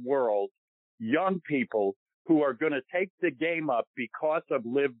over the world, young people who are going to take the game up because of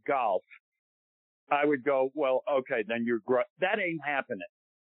Live Golf, I would go, well, okay, then that ain't happening.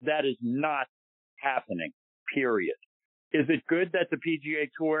 That is not happening, period. Is it good that the PGA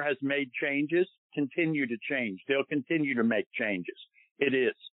Tour has made changes? Continue to change. They'll continue to make changes. It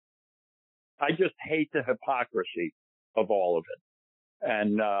is. I just hate the hypocrisy of all of it.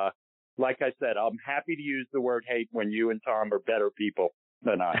 And like I said, I'm happy to use the word hate when you and Tom are better people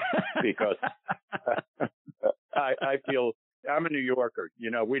than I, because I feel I'm a New Yorker.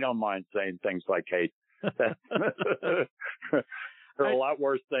 We don't mind saying things like hate. There are a lot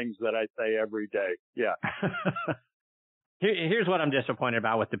worse things that I say every day. Yeah. Here's what I'm disappointed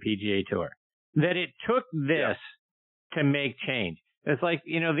about with the PGA Tour, that it took this to make change. It's like,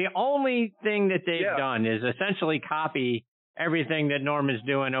 the only thing that they've done is essentially copy everything that Norman's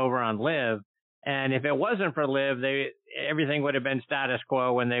doing over on Live. And if it wasn't for Live, everything would have been status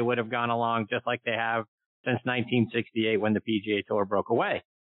quo and they would have gone along just like they have since 1968 when the PGA Tour broke away.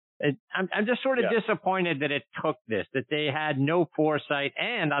 I'm just sort of disappointed that it took this, that they had no foresight.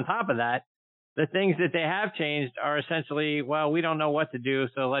 And on top of that, the things that they have changed are essentially, well, we don't know what to do,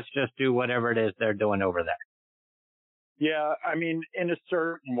 so let's just do whatever it is they're doing over there. Yeah, I mean, in a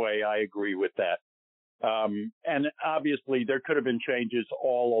certain way, I agree with that. And obviously, there could have been changes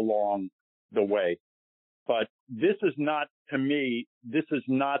all along the way. But this is not, to me, this is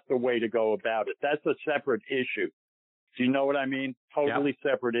not the way to go about it. That's a separate issue. Do you know what I mean? Totally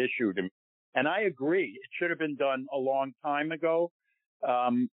separate issue to me. And I agree. It should have been done a long time ago.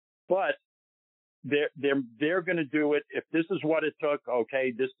 But they're going to do it. If this is what it took,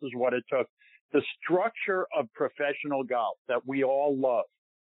 okay, this is what it took. The structure of professional golf that we all love,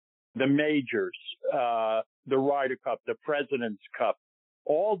 the majors, the Ryder Cup, the President's Cup,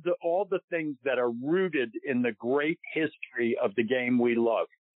 all the things that are rooted in the great history of the game we love,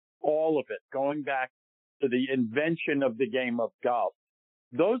 all of it, going back to the invention of the game of golf.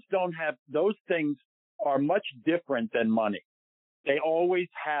 Those things are much different than money. They always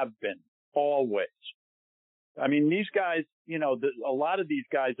have been, always. I mean, these guys, a lot of these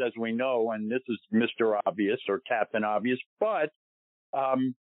guys, as we know, and this is Mr. Obvious or Captain Obvious, but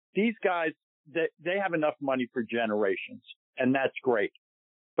these guys, they have enough money for generations, and that's great.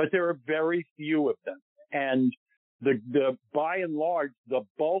 But there are very few of them. And the by and large, the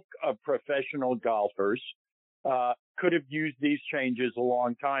bulk of professional golfers could have used these changes a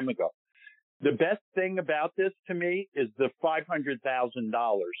long time ago. The best thing about this to me is the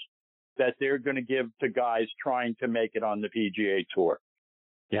 $500,000 that they're going to give to guys trying to make it on the PGA Tour.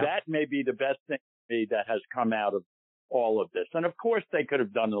 Yeah. That may be the best thing to me that has come out of all of this. And of course they could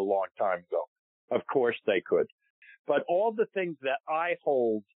have done it a long time ago. Of course they could. But all the things that I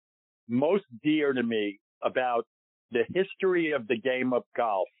hold most dear to me about the history of the game of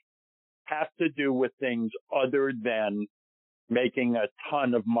golf have to do with things other than making a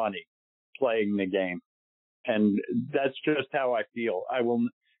ton of money playing the game. And that's just how I feel.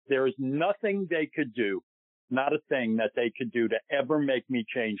 There is nothing they could do, not a thing that they could do to ever make me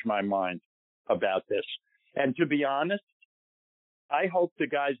change my mind about this. And to be honest, I hope the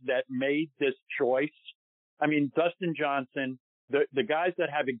guys that made this choice, I mean, Dustin Johnson, the guys that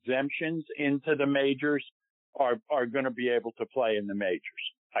have exemptions into the majors are going to be able to play in the majors,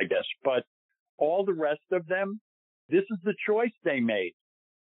 I guess. But all the rest of them, this is the choice they made.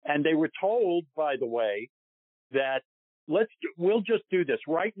 And they were told, by the way, that we'll just do this.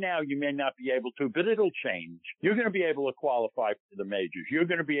 Right now, you may not be able to, but it'll change. You're going to be able to qualify for the majors. You're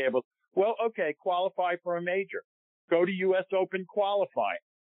going to be able, well, okay, qualify for a major. Go to U.S. Open qualifying.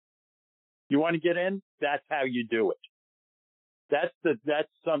 You want to get in? That's how you do it. That's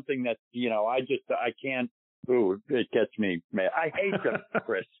something that, I can't, it gets me mad. I hate them,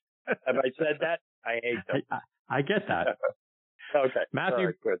 Chris. Have I said that? I hate them. I get that. Okay. Matthew,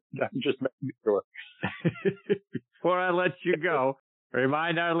 right, good. I'm just making sure. Before I let you go,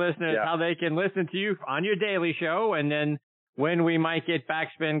 remind our listeners how they can listen to you on your daily show, and then when we might get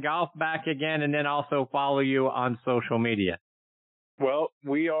Backspin Golf back again, and then also follow you on social media. Well,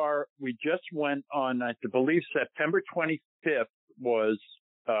 we just went on, I believe September 25th was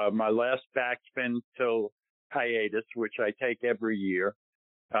my last Backspin till hiatus, which I take every year.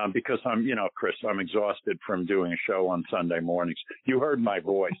 Because Chris, I'm exhausted from doing a show on Sunday mornings. You heard my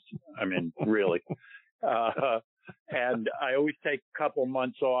voice. I mean, really. And I always take a couple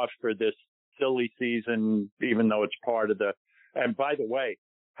months off for this silly season, even though it's part of and by the way,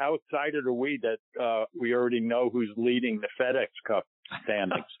 how excited are we that we already know who's leading the FedEx Cup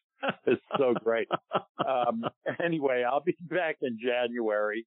standings? It's so great. Anyway, I'll be back in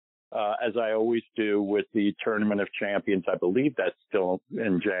January. As I always do with the Tournament of Champions. I believe that's still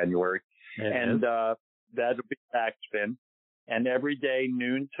in January. And that'll be Backspin. And every day,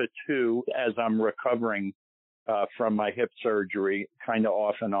 noon to 2, as I'm recovering from my hip surgery, kind of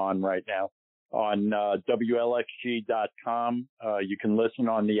off and on right now, on WLXG.com. You can listen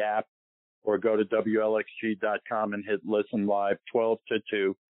on the app or go to WLXG.com and hit listen live 12 to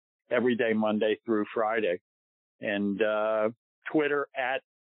 2, every day, Monday through Friday. And Twitter at,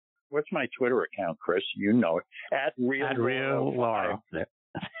 what's my Twitter account, Chris? You know it. At Real Laurance.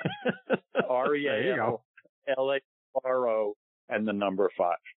 REALLARO and the number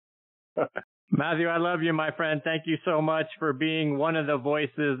 5. Matthew, I love you, my friend. Thank you so much for being one of the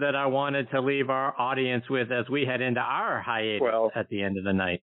voices that I wanted to leave our audience with as we head into our hiatus at the end of the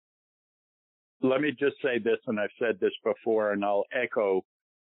night. Let me just say this, and I've said this before, and I'll echo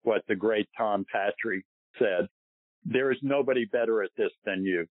what the great Tom Patri said. There is nobody better at this than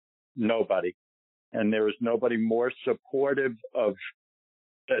you. Nobody. And there is nobody more supportive of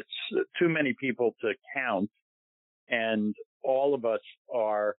too many people to count. And all of us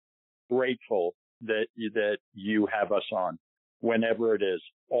are grateful that you have us on whenever it is.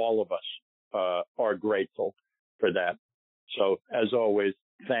 All of us are grateful for that. So as always,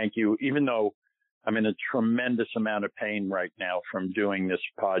 thank you. Even though I'm in a tremendous amount of pain right now from doing this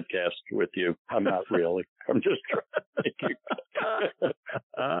podcast with you. I'm not really. I'm just trying to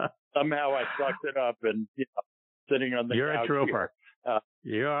somehow I sucked it up and sitting on the You're couch a trooper.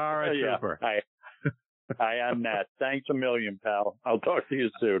 You are a trooper. I am that. Thanks a million, pal. I'll talk to you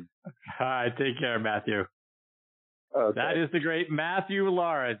soon. All right. Take care, Matthew. Okay. That is the great Matthew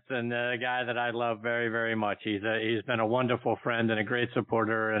Laurance, and a guy that I love very, very much. He's been a wonderful friend and a great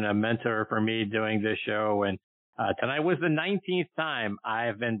supporter and a mentor for me doing this show. And tonight was the 19th time I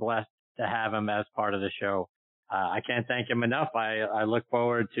have been blessed to have him as part of the show. I can't thank him enough. I look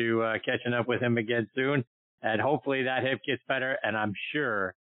forward to catching up with him again soon, and hopefully that hip gets better. And I'm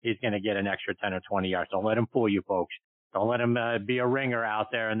sure he's going to get an extra 10 or 20 yards. Don't let him fool you, folks. Don't let him be a ringer out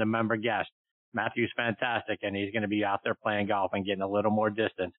there and the member guest. Matthew's fantastic, and he's going to be out there playing golf and getting a little more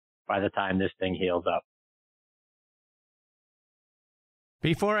distance by the time this thing heals up.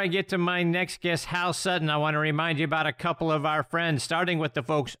 Before I get to my next guest, Hal Sutton, I want to remind you about a couple of our friends, starting with the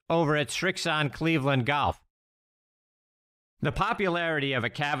folks over at Srixon Cleveland Golf. The popularity of a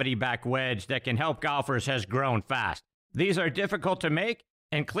cavity-back wedge that can help golfers has grown fast. These are difficult to make,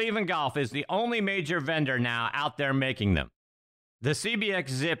 and Cleveland Golf is the only major vendor now out there making them. The CBX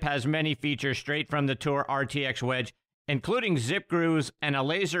Zip has many features straight from the Tour RTX wedge, including zip grooves and a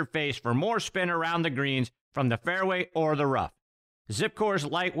laser face for more spin around the greens from the fairway or the rough. Zipcore's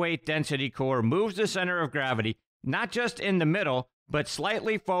lightweight density core moves the center of gravity not just in the middle, but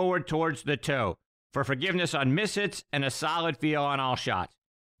slightly forward towards the toe for forgiveness on mishits and a solid feel on all shots.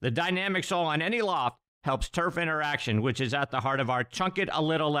 The dynamic sole on any loft helps turf interaction, which is at the heart of our Chunk It a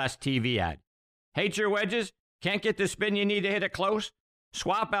Little Less TV ad. Hate your wedges? Can't get the spin you need to hit it close?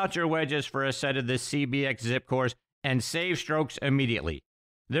 Swap out your wedges for a set of the CBX Zip cores and save strokes immediately.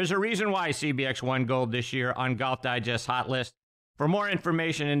 There's a reason why CBX won gold this year on Golf Digest's hot list. For more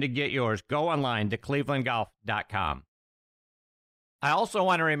information and to get yours, go online to clevelandgolf.com. I also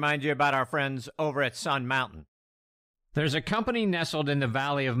want to remind you about our friends over at Sun Mountain. There's a company nestled in the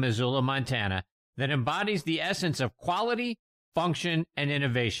valley of Missoula, Montana, that embodies the essence of quality, function, and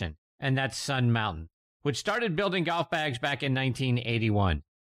innovation, and that's Sun Mountain, which started building golf bags back in 1981.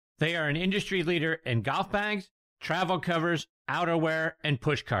 They are an industry leader in golf bags, travel covers, outerwear, and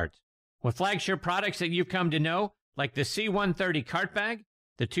push carts. With flagship products that you've come to know, like the C-130 cart bag,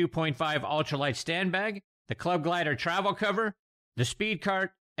 the 2.5 ultralight stand bag, the Club Glider travel cover, the Speed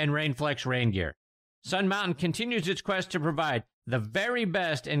Cart, and Rainflex rain gear. Sun Mountain continues its quest to provide the very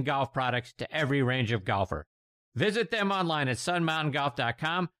best in golf products to every range of golfer. Visit them online at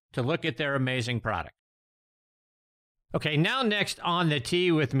sunmountaingolf.com to look at their amazing product. Okay, now next on the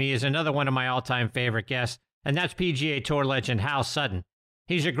tee with me is another one of my all-time favorite guests, and that's PGA Tour legend Hal Sutton.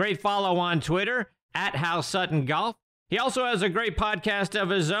 He's a great follow on Twitter, at Hal Sutton Golf. He also has a great podcast of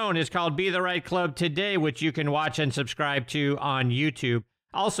his own. It's called Be the Right Club Today, which you can watch and subscribe to on YouTube.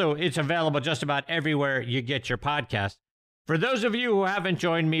 Also, it's available just about everywhere you get your podcast. For those of you who haven't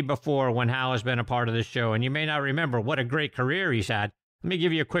joined me before when Hal has been a part of the show, and you may not remember what a great career he's had, let me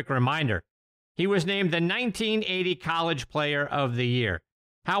give you a quick reminder. He was named the 1980 College Player of the Year.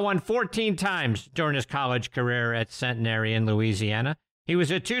 Hal won 14 times during his college career at Centenary in Louisiana. He was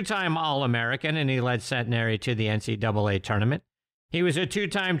a two-time All-American, and he led Centenary to the NCAA tournament. He was a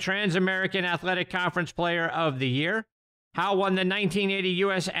two-time Trans-American Athletic Conference Player of the Year. Hal won the 1980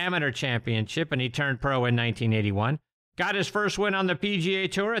 U.S. Amateur Championship, and he turned pro in 1981. Got his first win on the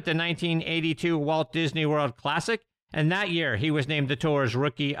PGA Tour at the 1982 Walt Disney World Classic, and that year he was named the Tour's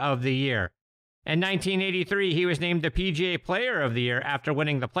Rookie of the Year. In 1983, he was named the PGA Player of the Year after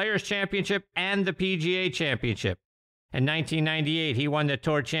winning the Players' Championship and the PGA Championship. In 1998, he won the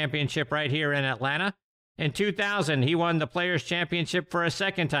Tour Championship right here in Atlanta. In 2000, he won the Players' Championship for a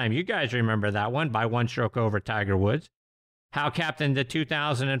second time. You guys remember that one, by one stroke over Tiger Woods. Hal captained the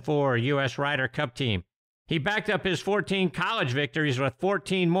 2004 U.S. Ryder Cup team. He backed up his 14 college victories with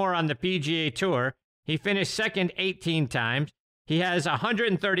 14 more on the PGA Tour. He finished second 18 times. He has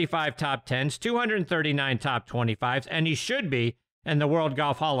 135 top 10s, 239 top 25s, and he should be in the World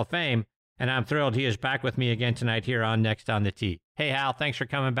Golf Hall of Fame. And I'm thrilled he is back with me again tonight here on Next on the Tee. Hey, Hal, thanks for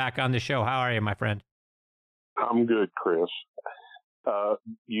coming back on the show. How are you, my friend? I'm good, Chris.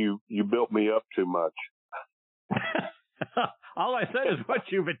 You built me up too much. All I said is what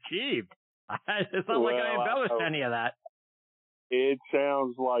you've achieved. It's not like I embellished any of that. It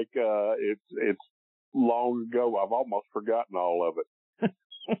sounds like it's long ago. I've almost forgotten all of it.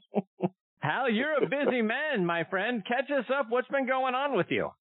 Hal, you're a busy man, my friend. Catch us up. What's been going on with you?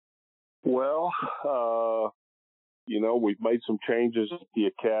 Well, we've made some changes at the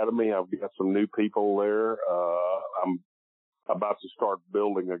academy. I've got some new people there. I'm about to start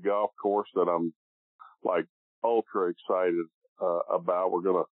building a golf course that I'm like ultra excited about. We're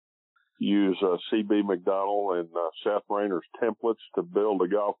going to use CB McDonald and Seth Rayner's templates to build a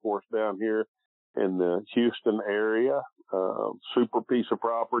golf course down here in the Houston area. Super piece of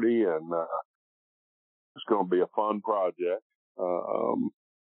property, and it's going to be a fun project.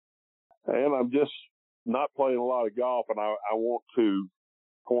 And I'm just not playing a lot of golf, and I want to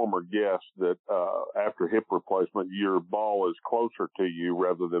former guest that after hip replacement, your ball is closer to you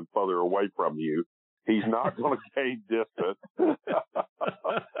rather than further away from you. He's not going to gain distance.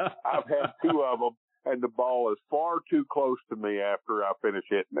 I've had two of them, and the ball is far too close to me after I finish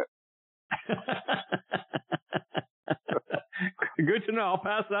hitting it. Good to know. I'll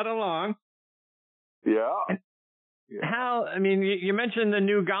pass that along. Yeah. Hal, I mean, you mentioned the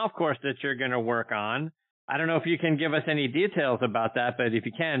new golf course that you're going to work on. I don't know if you can give us any details about that, but if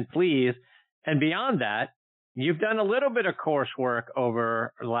you can, please. And beyond that, you've done a little bit of coursework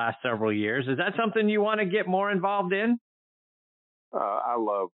over the last several years. Is that something you want to get more involved in? I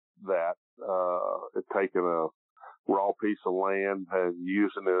love that. Taking a raw piece of land and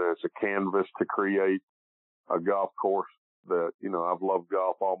using it as a canvas to create a golf course that, I've loved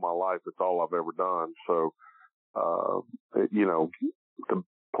golf all my life. It's all I've ever done. So, to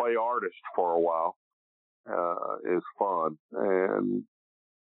play artist for a while is fun. And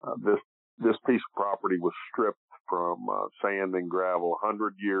this piece of property was stripped from sand and gravel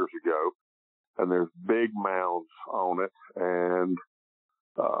 100 years ago, and there's big mounds on it, and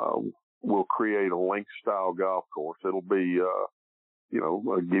we'll create a link-style golf course. It'll be,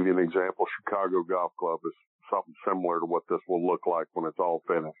 I'll give you an example. Chicago Golf Club is something similar to what this will look like when it's all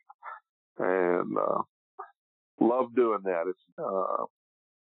finished. And love doing that. It's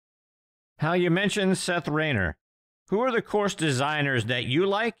Hal, you mentioned Seth Rayner. Who are the course designers that you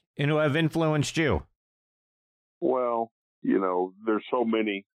like and who have influenced you? Well, there's so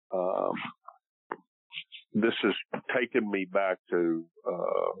many. This has taken me back to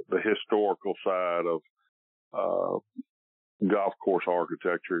the historical side of golf course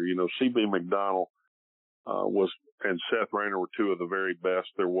architecture. CB McDonald and Seth Rayner were two of the very best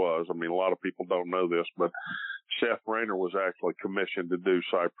there was. I mean, a lot of people don't know this, but Seth Rayner was actually commissioned to do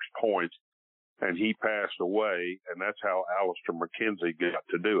Cypress Point, and he passed away, and that's how Alistair McKenzie got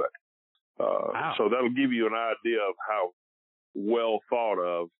to do it. Wow. So that'll give you an idea of how well thought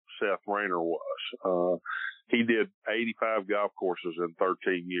of Seth Rayner was. He did 85 golf courses in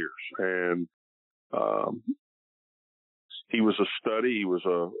 13 years, and he was a study. He was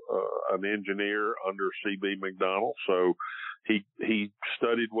an engineer under C.B. McDonald, so he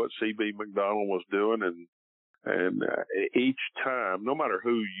studied what C.B. McDonald was doing, and each time, no matter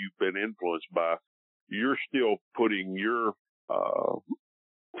who you've been influenced by, you're still putting your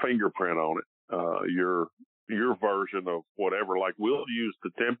fingerprint on it, your version of whatever. Like, we'll use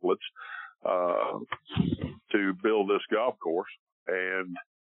the templates to build this golf course, and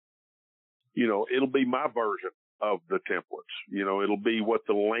it'll be my version of the templates. It'll be what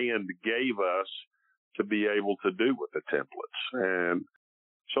the land gave us to be able to do with the templates. And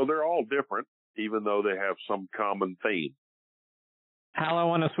so they're all different, even though they have some common theme. Hal, I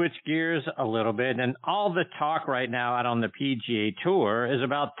want to switch gears a little bit. And all the talk right now out on the PGA Tour is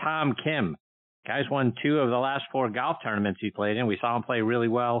about Tom Kim. Guy's won 2 of the last 4 golf tournaments he played in. We saw him play really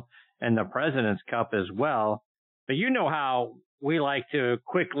well in the President's Cup as well. But you know how we like to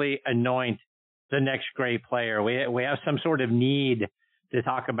quickly anoint the next great player. We have some sort of need to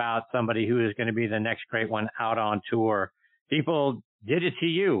talk about somebody who is going to be the next great one out on tour. People did it to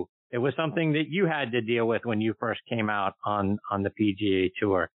you. It was something that you had to deal with when you first came out on the PGA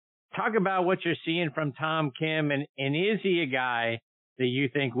Tour. Talk about what you're seeing from Tom Kim, and is he a guy that you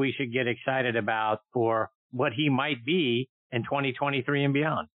think we should get excited about for what he might be in 2023 and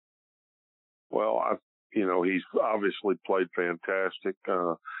beyond? Well, he's obviously played fantastic.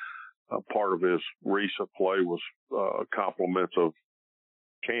 Part of his recent play was compliments of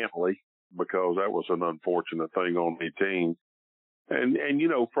Cantley, because that was an unfortunate thing on the team. And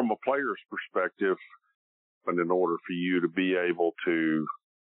from a player's perspective, and in order for you to be able to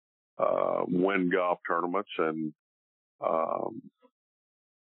win golf tournaments, and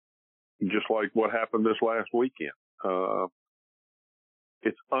just like what happened this last weekend,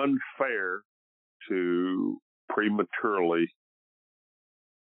 it's unfair to prematurely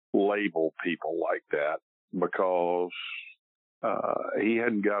label people like that, because he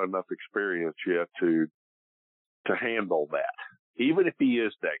hadn't got enough experience yet to handle that. Even if he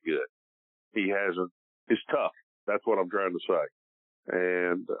is that good, he hasn't. It's tough. That's what I'm trying to say.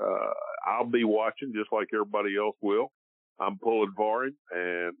 And I'll be watching just like everybody else will. I'm pulling for him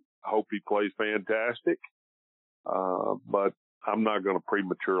and hope he plays fantastic. But I'm not going to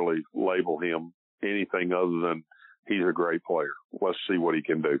prematurely label him anything other than he's a great player. Let's see what he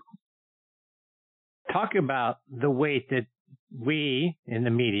can do. Talk about the weight that we in the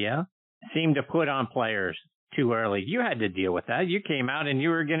media seem to put on players too early. You had to deal with that. You came out and you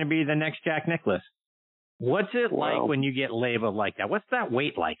were going to be the next Jack Nicklaus. What's it like when you get labeled like that? What's that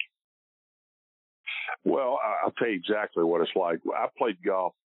weight like? Well, I'll tell you exactly what it's like. I played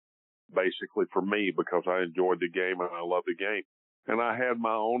golf basically for me because I enjoyed the game and I love the game. And I had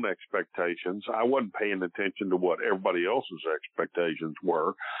my own expectations. I wasn't paying attention to what everybody else's expectations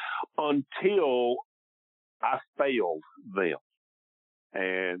were until I failed them.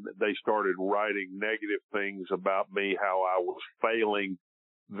 And they started writing negative things about me, how I was failing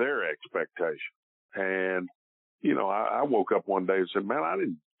their expectations. And, I woke up one day and said, man, I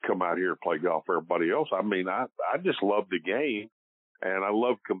didn't come out here and play golf for everybody else. I mean, I just love the game and I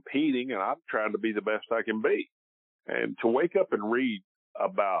love competing and I'm trying to be the best I can be. And to wake up and read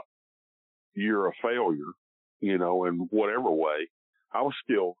about you're a failure, in whatever way, I was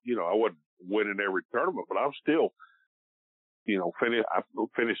still, I wasn't winning every tournament, but I was still, I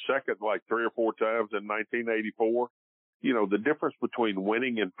finished second like 3 or 4 times in 1984. The difference between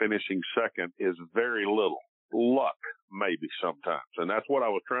winning and finishing second is very little. Luck, maybe sometimes. And that's what I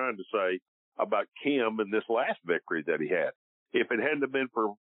was trying to say about Kim in this last victory that he had. If it hadn't been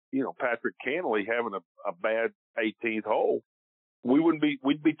for, Patrick Cantley having a bad 18th hole, we'd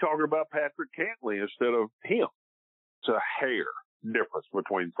be talking about Patrick Cantley instead of him. It's a hair difference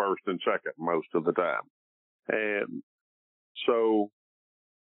between first and second most of the time. And so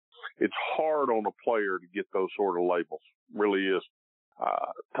it's hard on a player to get those sort of labels. Really is.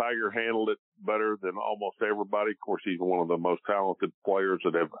 Tiger handled it better than almost everybody. Of course, he's one of the most talented players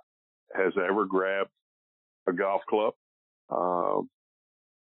that has ever grabbed a golf club.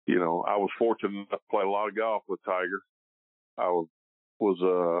 I was fortunate enough to play a lot of golf with Tiger. I was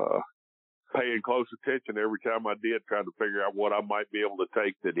paying close attention every time I did, trying to figure out what I might be able to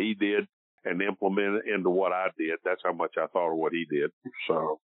take that he did and implement it into what I did. That's how much I thought of what he did.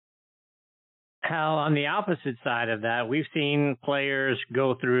 So Hal, on the opposite side of that, we've seen players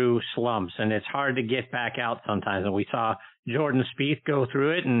go through slumps, and it's hard to get back out sometimes. And we saw Jordan Spieth go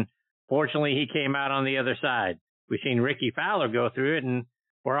through it, and fortunately, he came out on the other side. We've seen Ricky Fowler go through it, and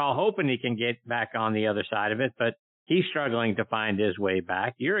we're all hoping he can get back on the other side of it, but he's struggling to find his way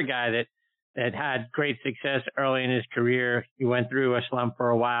back. You're a guy that had great success early in his career. He went through a slump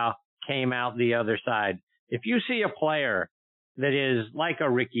for a while, came out the other side. If you see a player that is like a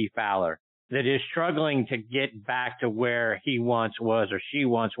Ricky Fowler, that is struggling to get back to where he once was or she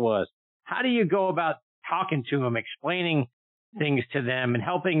once was, how do you go about talking to them, explaining things to them, and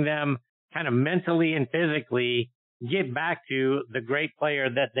helping them kind of mentally and physically get back to the great player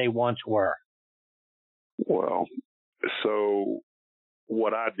that they once were? Well, so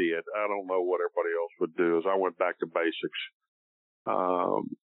what I did, I don't know what everybody else would do, is I went back to basics.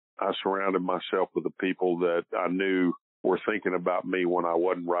 I surrounded myself with the people that I knew were thinking about me when I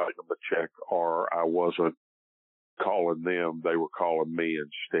wasn't writing them a check, or I wasn't calling them, they were calling me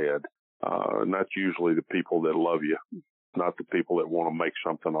instead. And that's usually the people that love you, not the people that want to make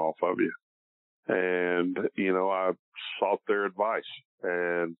something off of you. And, I sought their advice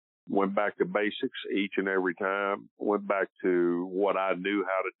and went back to basics each and every time, went back to what I knew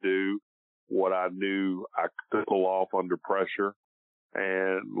how to do, what I knew I could pull off under pressure.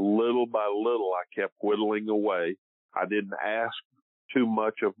 And little by little, I kept whittling away. I didn't ask too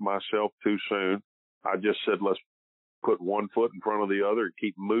much of myself too soon. I just said, let's put one foot in front of the other and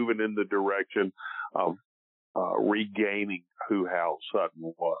keep moving in the direction of regaining who Hal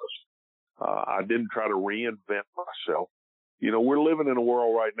Sutton was. I didn't try to reinvent myself. We're living in a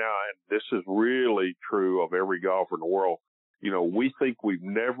world right now, and this is really true of every golfer in the world. We think we've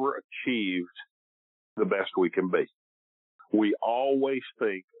never achieved the best we can be. We always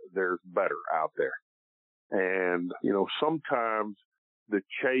think there's better out there. And, sometimes the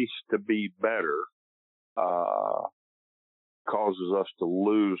chase to be better causes us to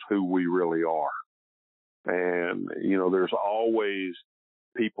lose who we really are. And, there's always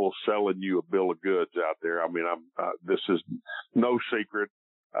people selling you a bill of goods out there. I mean, this is no secret.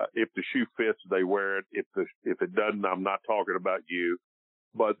 If the shoe fits, they wear it. If it doesn't, I'm not talking about you.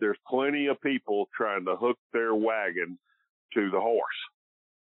 But there's plenty of people trying to hook their wagon to the horse.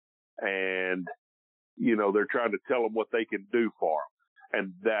 And, they're trying to tell them what they can do for them.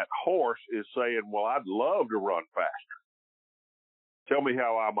 And that horse is saying, well, I'd love to run faster. Tell me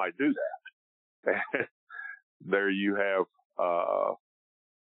how I might do that. And there you have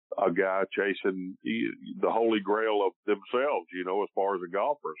a guy chasing the holy grail of themselves, as far as a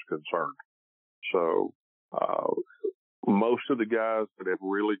golfer is concerned. So most of the guys that have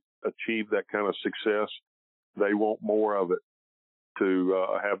really achieved that kind of success, they want more of it, to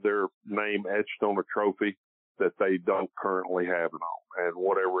have their name etched on a trophy that they don't currently have it on. And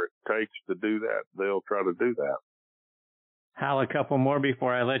whatever it takes to do that, they'll try to do that. Hal, a couple more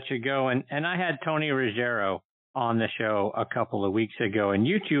before I let you go. And I had Tony Ruggiero on the show a couple of weeks ago, and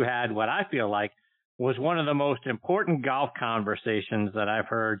you two had what I feel like was one of the most important golf conversations that I've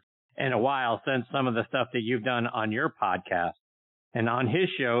heard in a while since some of the stuff that you've done on your podcast. And on his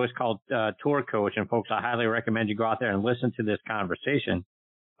show, it's called Tour Coach. And folks, I highly recommend you go out there and listen to this conversation.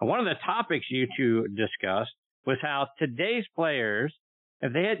 And one of the topics you two discussed was how today's players,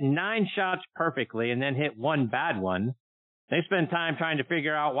 if they hit 9 shots perfectly and then hit one bad one, they spend time trying to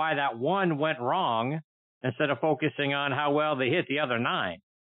figure out why that one went wrong instead of focusing on how well they hit the other 9.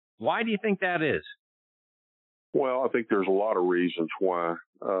 Why do you think that is? Well, I think there's a lot of reasons why.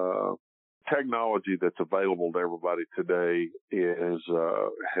 Technology that's available to everybody today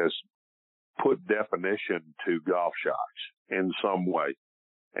has put definition to golf shots in some way.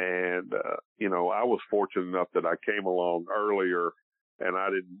 And, I was fortunate enough that I came along earlier and I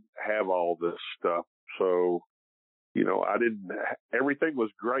didn't have all this stuff. So, everything was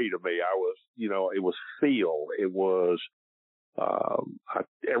great to me. I was, it was feel. It was,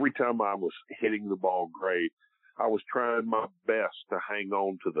 every time I was hitting the ball great, I was trying my best to hang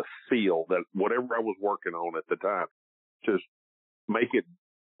on to the feel that whatever I was working on at the time, just make it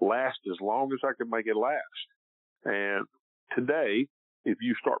last as long as I could make it last. And today, if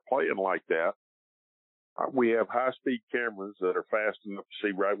you start playing like that, we have high-speed cameras that are fast enough to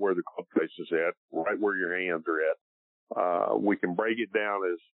see right where the club face is at, right where your hands are at. We can break it down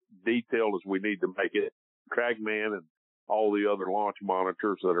as detailed as we need to make it. TrackMan and all the other launch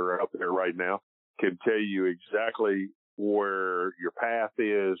monitors that are out there right now can tell you exactly where your path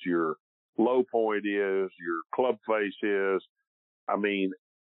is, your low point is, your club face is. I mean,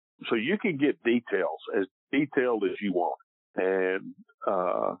 so you can get details as detailed as you want. And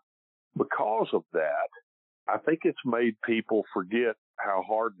because of that, I think it's made people forget how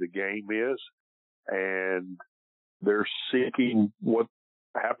hard the game is and they're seeking what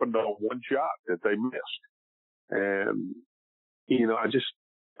happened on one shot that they missed. And, you know, I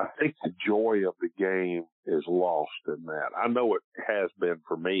think the joy of the game is lost in that. I know it has been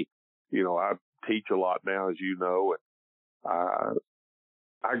for me. You know, I teach a lot now, as you know, and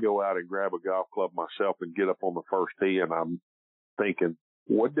I go out and grab a golf club myself and get up on the first tee, and I'm thinking,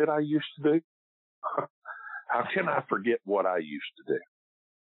 what did I used to do? How can I forget what I used to do?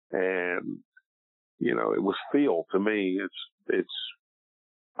 And, you know, it was feel to me. It's,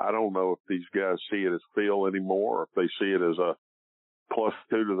 I don't know if these guys see it as feel anymore, or if they see it as a +2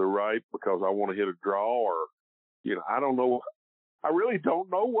 to the right because I want to hit a draw, or, you know, I don't know. I really don't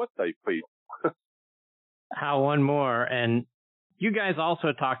know what they feel. How one more. And you guys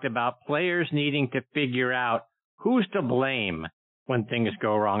also talked about players needing to figure out who's to blame when things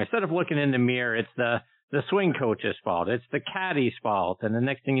go wrong. Instead of looking in the mirror, it's the swing coach's fault. It's the caddy's fault. And the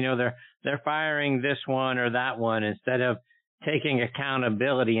next thing you know, they're firing this one or that one instead of taking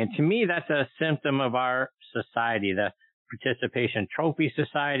accountability. And to me, that's a symptom of our society, the participation trophy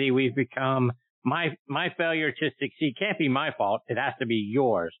society we've become. My failure to succeed can't be my fault. It has to be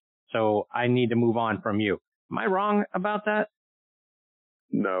yours. So I need to move on from you. Am I wrong about that?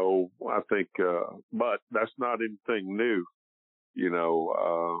 No, I think, but that's not anything new. You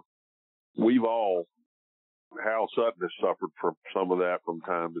know, we've all, Hal Sutton has suffered from some of that from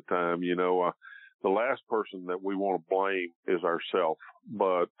time to time. You know, the last person that we want to blame is ourselves.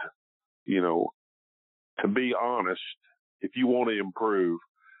 But, you know, to be honest, if you want to improve,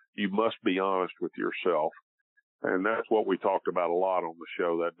 you must be honest with yourself. And that's what we talked about a lot on the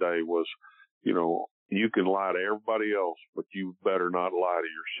show that day was, you know, you can lie to everybody else, but you better not lie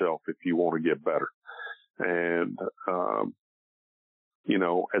to yourself if you want to get better. And, you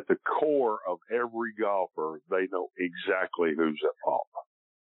know, at the core of every golfer, they know exactly who's at fault.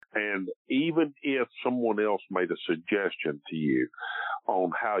 And even if someone else made a suggestion to you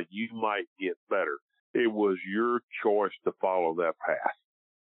on how you might get better, it was your choice to follow that path.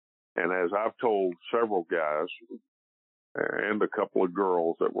 And as I've told several guys and a couple of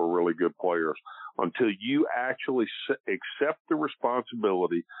girls that were really good players, until you actually accept the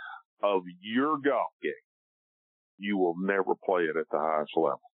responsibility of your golf game, you will never play it at the highest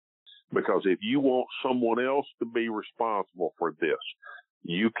level. Because if you want someone else to be responsible for this,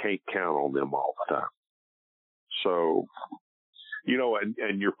 you can't count on them all the time. So, you know,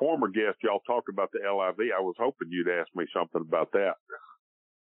 and your former guest, y'all talked about the LIV. I was hoping you'd ask me something about that.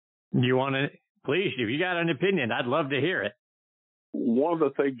 You want to, please, if you got an opinion, I'd love to hear it. One of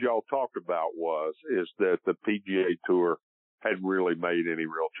the things y'all talked about is that the PGA Tour hadn't really made any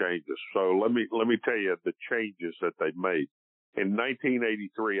real changes. So let me tell you the changes that they made. In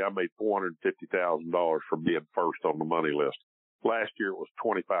 1983, I made $450,000 from being first on the money list. Last year it was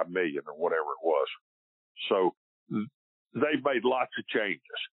 $25 million or whatever it was. So they've made lots of changes.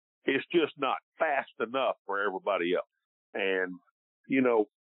 It's just not fast enough for everybody else. And, you know,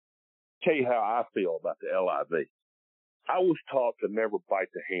 tell you how I feel about the LIV. I was taught to never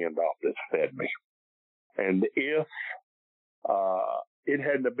bite the hand off that's fed me. And if it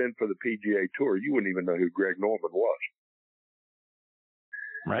hadn't have been for the PGA Tour, you wouldn't even know who Greg Norman was.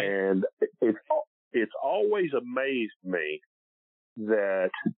 Right. And it's always amazed me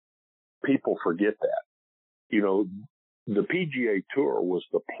that people forget that. You know, the PGA Tour was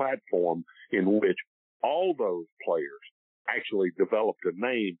the platform in which all those players actually developed a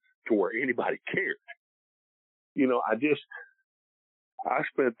name to where anybody cared. You know, I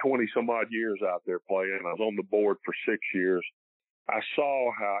spent 20 some odd years out there playing. I was on the board for 6 years. I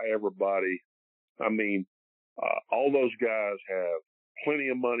saw how everybody, all those guys have plenty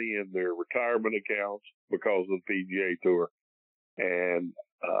of money in their retirement accounts because of the PGA Tour. And,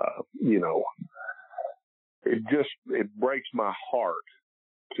 you know, it breaks my heart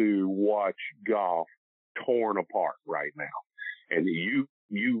to watch golf torn apart right now. And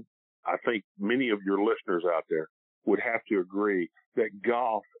I think many of your listeners out there would have to agree that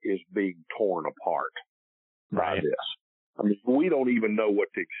golf is being torn apart by this. I mean, we don't even know what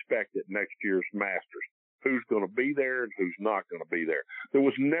to expect at next year's Masters. Who's going to be there and who's not going to be there. There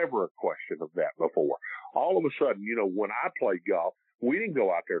was never a question of that before. All of a sudden, you know, when I played golf, we didn't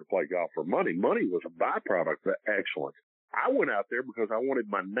go out there to play golf for money. Money was a byproduct of excellence. I went out there because I wanted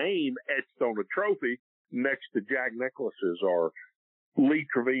my name etched on a trophy next to Jack Nicklaus's or Lee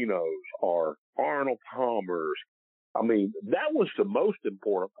Trevino's or Arnold Palmer's. I mean, that was the most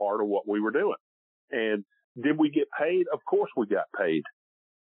important part of what we were doing. And did we get paid? Of course we got paid.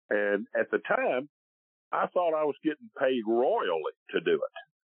 And at the time, I thought I was getting paid royally to do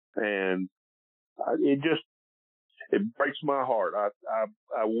it. And it breaks my heart.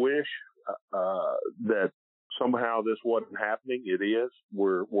 I wish, that somehow this wasn't happening. It is.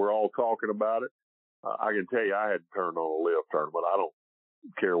 We're all talking about it. I can tell you I hadn't turned on a live tournament. I don't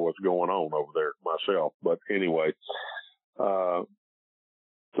care what's going on over there myself. But anyway, so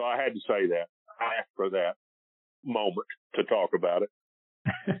I had to say that. I asked for that moment to talk about it.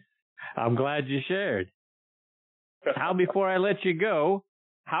 I'm glad you shared. Hal, before I let you go,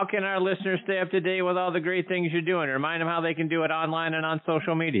 how can our listeners stay up to date with all the great things you're doing? Remind them how they can do it online and on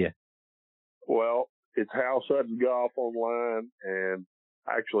social media. Well, it's Hal Sutton Golf online, and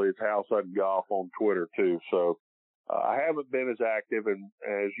actually it's Hal Sutton Golf on Twitter too. So I haven't been as active, and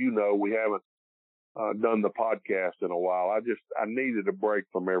as you know, we haven't done the podcast in a while. I needed a break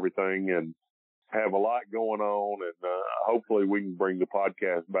from everything and have a lot going on, and hopefully we can bring the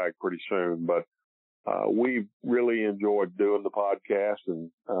podcast back pretty soon. But we've really enjoyed doing the podcast,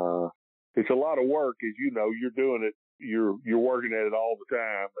 and it's a lot of work, as you know. You're doing it, you're working at it all the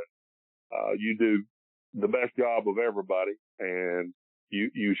time, and you do the best job of everybody, and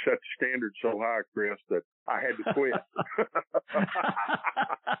you set the standard so high, Chris, that I had to quit.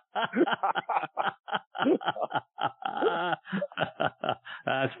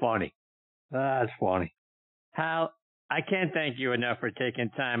 That's funny. That's funny. Hal, I can't thank you enough for taking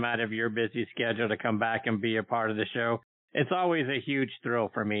time out of your busy schedule to come back and be a part of the show. It's always a huge thrill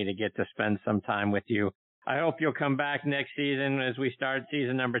for me to get to spend some time with you. I hope you'll come back next season as we start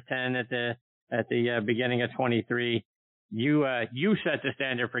season number 10 at the beginning of 23. You set the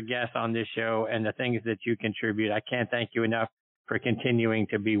standard for guests on this show and the things that you contribute. I can't thank you enough for continuing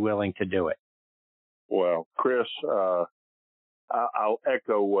to be willing to do it. Well, Chris, I'll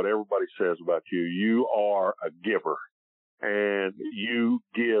echo what everybody says about you. You are a giver, and you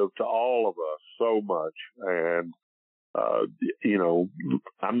give to all of us so much. And,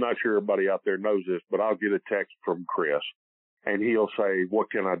 I'm not sure everybody out there knows this, but I'll get a text from Chris, and he'll say,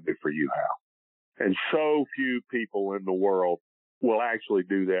 "What can I do for you, Hal?" And so few people in the world will actually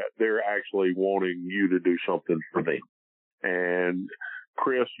do that. They're actually wanting you to do something for them. And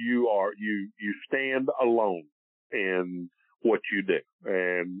Chris, you stand alone in what you do.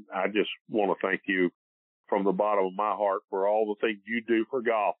 And I just want to thank you from the bottom of my heart for all the things you do for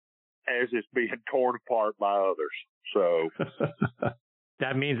golf as it's being torn apart by others. So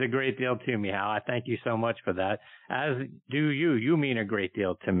that means a great deal to me, Hal. I thank you so much for that. As do you. You mean a great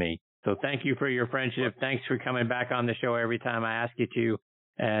deal to me. So thank you for your friendship. Thanks for coming back on the show every time I ask you to.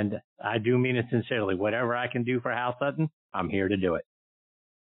 And I do mean it sincerely. Whatever I can do for Hal Sutton, I'm here to do it.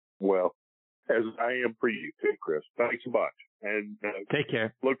 Well, as I am for you too, Chris. Thanks a bunch. And take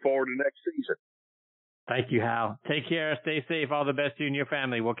care. Look forward to next season. Thank you, Hal. Take care. Stay safe. All the best to you and your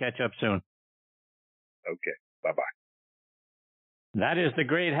family. We'll catch up soon. Okay. Bye-bye. That is the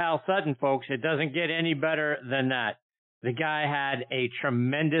great Hal Sutton, folks. It doesn't get any better than that. The guy had a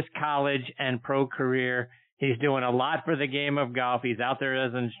tremendous college and pro career. He's doing a lot for the game of golf. He's out there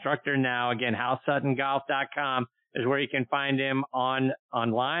as an instructor now. Again, HalSuttonGolf.com is where you can find him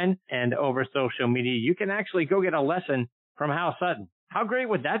online and over social media. You can actually go get a lesson from Hal Sutton. How great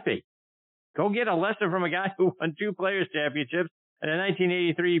would that be? Go get a lesson from a guy who won 2 Players' Championships and a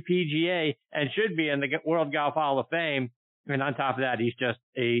 1983 PGA and should be in the World Golf Hall of Fame. And on top of that, he's just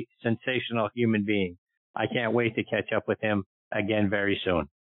a sensational human being. I can't wait to catch up with him again very soon.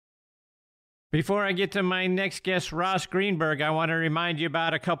 Before I get to my next guest, Ross Greenburg, I want to remind you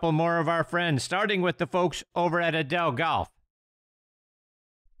about a couple more of our friends, starting with the folks over at Adele Golf.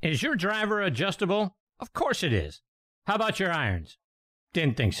 Is your driver adjustable? Of course it is. How about your irons?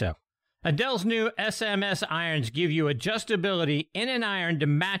 Didn't think so. Adele's new SMS irons give you adjustability in an iron to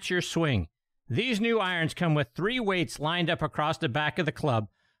match your swing. These new irons come with 3 weights lined up across the back of the club.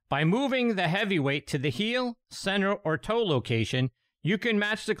 By moving the heavy weight to the heel, center, or toe location, you can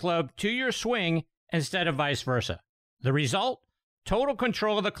match the club to your swing instead of vice versa. The result? Total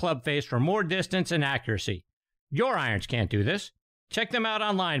control of the club face for more distance and accuracy. Your irons can't do this. Check them out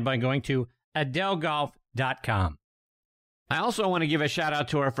online by going to adelegolf.com. I also want to give a shout out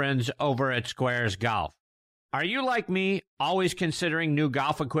to our friends over at Squares Golf. Are you like me, always considering new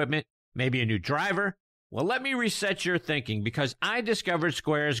golf equipment, maybe a new driver? Well, let me reset your thinking because I discovered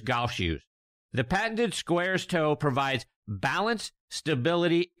Squares golf shoes. The patented Squares toe provides balance,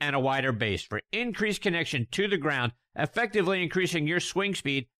 stability, and a wider base for increased connection to the ground, effectively increasing your swing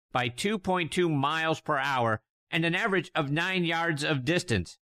speed by 2.2 miles per hour and an average of 9 yards of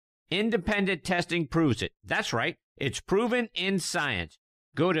distance. Independent testing proves it. That's right. It's proven in science.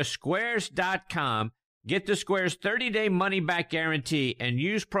 Go to squares.com, get the Squares 30-day money-back guarantee, and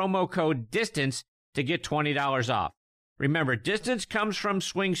use promo code DISTANCE to get $20 off. Remember, distance comes from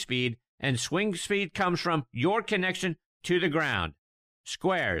swing speed, and swing speed comes from your connection to the ground.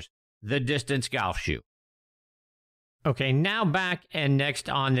 Squares, the distance golf shoe. Okay, now back and next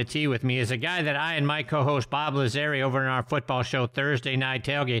on the tee with me is a guy that I and my co-host Bob Lazzari over in our football show Thursday Night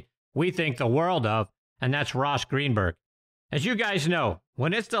Tailgate, we think the world of, and that's Ross Greenburg. As you guys know,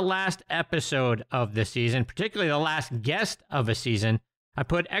 when it's the last episode of the season, particularly the last guest of a season, I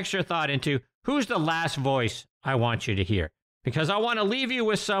put extra thought into who's the last voice I want you to hear. Because I want to leave you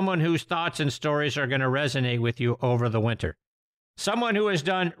with someone whose thoughts and stories are going to resonate with you over the winter. Someone who has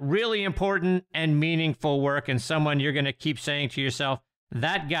done really important and meaningful work, and someone you're going to keep saying to yourself,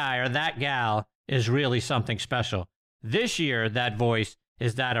 that guy or that gal is really something special. This year, that voice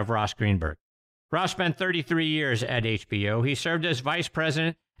is that of Ross Greenburg. Ross spent 33 years at HBO. He served as vice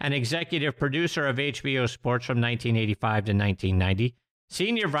president and executive producer of HBO Sports from 1985 to 1990,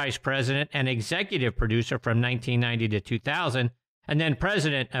 senior vice president and executive producer from 1990 to 2000, and then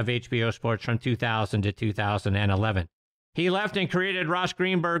president of HBO Sports from 2000 to 2011. He left and created Ross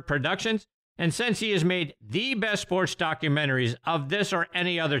Greenburg Productions, and since he has made the best sports documentaries of this or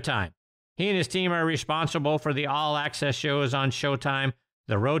any other time. He and his team are responsible for the all-access shows on Showtime,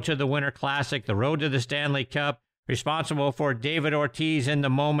 The Road to the Winter Classic, The Road to the Stanley Cup, responsible for David Ortiz in the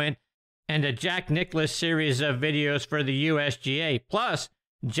Moment, and a Jack Nicklaus series of videos for the USGA, plus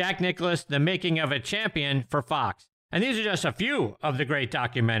Jack Nicklaus, The Making of a Champion for Fox. And these are just a few of the great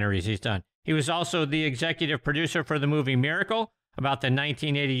documentaries he's done. He was also the executive producer for the movie Miracle, about the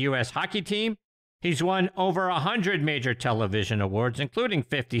 1980 U.S. hockey team. He's won over 100 major television awards, including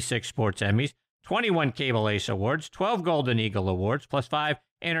 56 Sports Emmys, 21 Cable Ace Awards, 12 Golden Eagle Awards, plus 5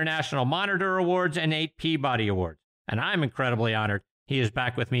 International Monitor Awards, and 8 Peabody Awards. And I'm incredibly honored he is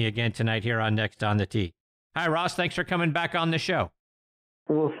back with me again tonight here on Next on the Tee. Hi, Ross. Thanks for coming back on the show.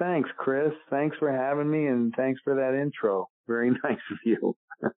 Well, thanks, Chris. Thanks for having me, and thanks for that intro. Very nice of you.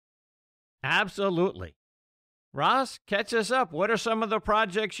 Absolutely. Ross, catch us up. What are some of the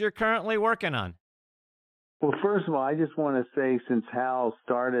projects you're currently working on? Well, first of all, I just want to say, since Hal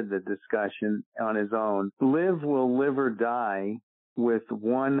started the discussion on his own, Live will live or die with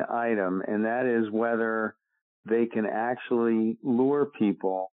one item, and that is whether they can actually lure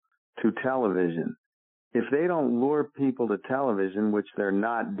people to television. If they don't lure people to television, which they're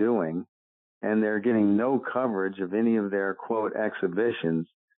not doing, and they're getting no coverage of any of their, quote, exhibitions,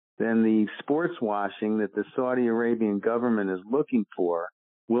 then the sports washing that the Saudi Arabian government is looking for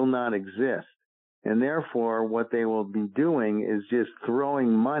will not exist. And therefore, what they will be doing is just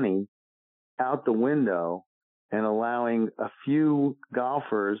throwing money out the window and allowing a few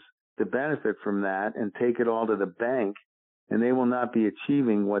golfers to benefit from that and take it all to the bank, and they will not be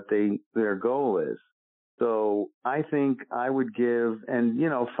achieving what their goal is. So I think I would give, and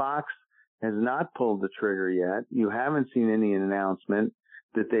Fox has not pulled the trigger yet. You haven't seen any announcement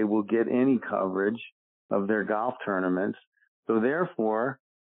that they will get any coverage of their golf tournaments. So therefore,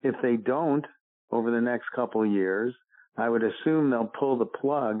 if they don't over the next couple of years, I would assume they'll pull the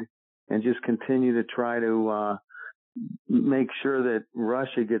plug and just continue to try to make sure that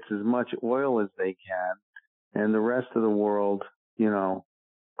Russia gets as much oil as they can and the rest of the world,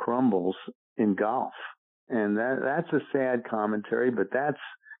 crumbles in golf. And that's a sad commentary, but that's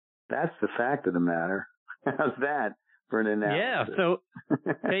the fact of the matter. How's that for an analysis? Yeah, so,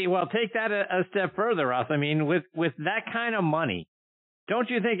 take that a step further, Ross. I mean, with that kind of money, don't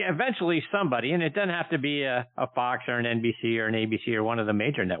you think eventually somebody, and it doesn't have to be a Fox or an NBC or an ABC or one of the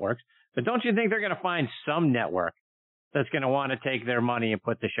major networks, but don't you think they're going to find some network that's going to want to take their money and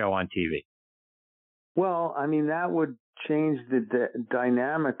put the show on TV? Well, I mean, that would change the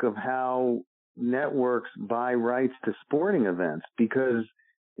dynamic of how networks buy rights to sporting events, because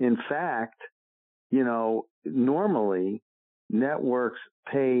in fact, normally networks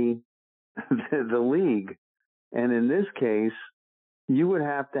pay the league. And in this case, you would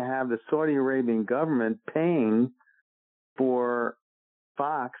have to have the Saudi Arabian government paying for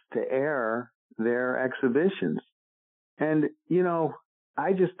Fox to air their exhibitions. And,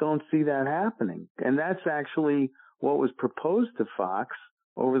 I just don't see that happening. And that's actually what was proposed to Fox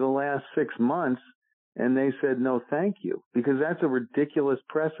over the last 6 months. And they said, no, thank you, because that's a ridiculous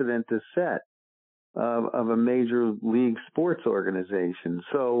precedent to set of a major league sports organization.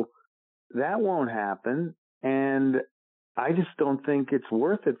 So that won't happen. And I just don't think it's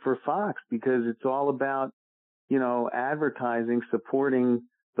worth it for Fox, because it's all about, advertising, supporting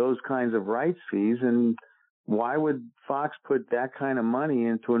those kinds of rights fees. And why would Fox put that kind of money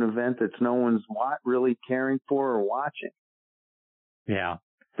into an event that's no one's really caring for or watching? Yeah.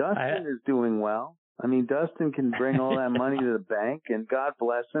 Dustin is doing well. I mean, Dustin can bring all that money to the bank, and God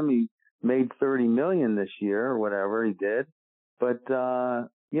bless him. He made $30 million this year or whatever he did. But,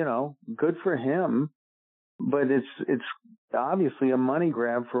 good for him. but it's obviously a money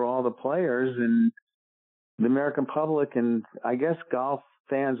grab for all the players, and the American public, and I guess golf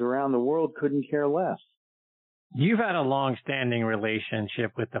fans around the world couldn't care less. You've had a long-standing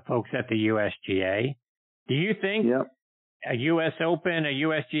relationship with the folks at the USGA. Do you think a U.S. Open, a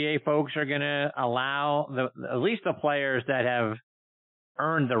USGA folks are going to allow at least the players that have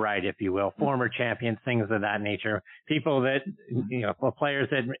earned the right, if you will, former champions, things of that nature, people that, players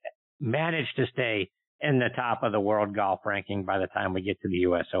that managed to stay in the top of the world golf ranking by the time we get to the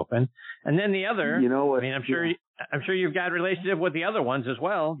U.S. Open? And then the other, I'm sure you've got a relationship with the other ones as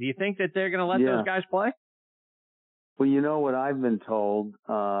well. Do you think that they're going to let those guys play? Well, you know what I've been told,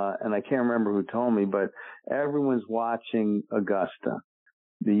 and I can't remember who told me, but everyone's watching Augusta.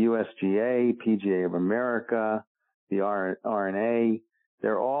 The USGA, PGA of America, the RNA,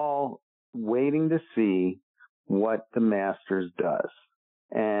 they're all waiting to see what the Masters does.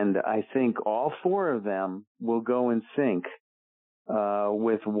 And I think all four of them will go in sync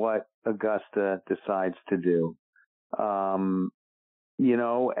with what Augusta decides to do. And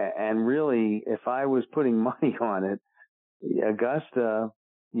really, if I was putting money on it, Augusta,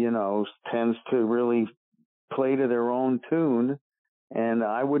 tends to really play to their own tune, and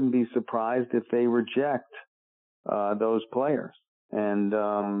I wouldn't be surprised if they reject those players. And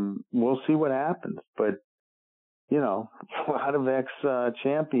we'll see what happens. But, a lot of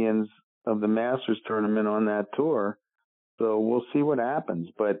ex-champions of the Masters tournament on that tour, so we'll see what happens.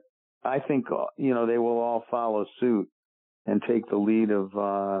 But I think, they will all follow suit and take the lead of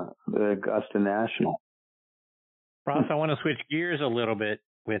the Augusta National. Ross, I want to switch gears a little bit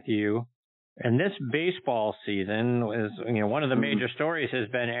with you. And this baseball season was, one of the major stories has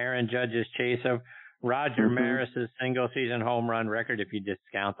been Aaron Judge's chase of Roger Maris's single-season home run record, if you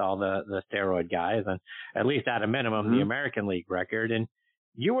discount all the steroid guys, and at least at a minimum, the American League record. And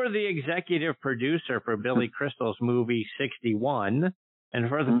you were the executive producer for Billy Crystal's movie 61. And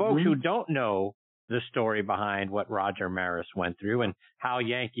for the folks who don't know the story behind what Roger Maris went through and how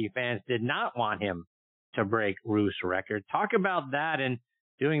Yankee fans did not want him to break Ruth's record, talk about that and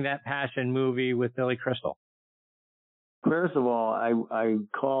doing that passion movie with Billy Crystal. First of all, I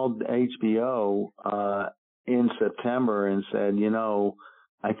called HBO in September and said,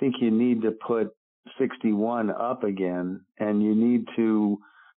 I think you need to put 61 up again, and you need to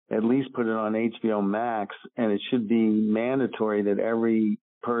at least put it on HBO Max, and it should be mandatory that every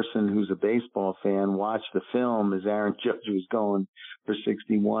person who's a baseball fan watch the film as Aaron Judge was going for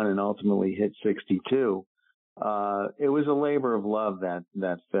 61 and ultimately hit 62. It was a labor of love,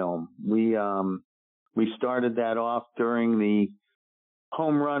 that film. We started that off during the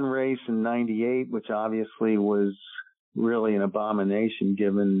home run race in 98, which obviously was really an abomination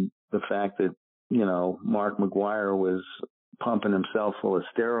given the fact that, Mark McGwire was pumping himself full of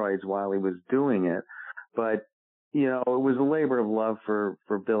steroids while he was doing it. But, it was a labor of love for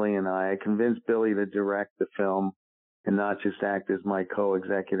Billy and I. I convinced Billy to direct the film and not just act as my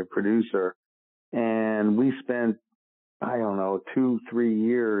co-executive producer. And we spent, 2-3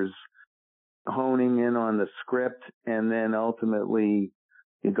 years honing in on the script, and then ultimately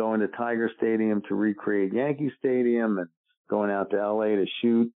going to Tiger Stadium to recreate Yankee Stadium and going out to LA to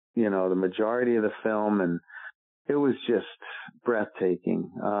shoot, the majority of the film. And it was just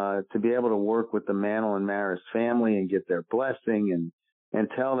breathtaking, to be able to work with the Mantle and Maris family and get their blessing and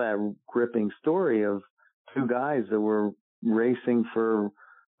tell that gripping story of two guys that were racing for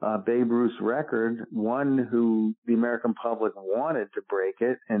Babe Ruth's record, one who the American public wanted to break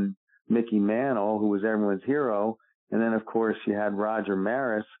it, and Mickey Mantle, who was everyone's hero. And then, of course, you had Roger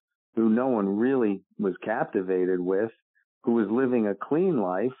Maris, who no one really was captivated with, who was living a clean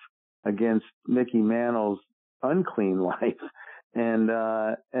life against Mickey Mantle's unclean life. And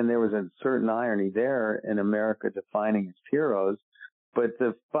there was a certain irony there in America defining its heroes. But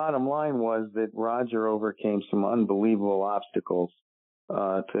the bottom line was that Roger overcame some unbelievable obstacles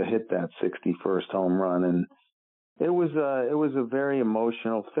to hit that 61st home run. And it was a very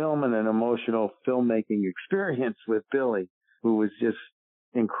emotional film and an emotional filmmaking experience with Billy, who was just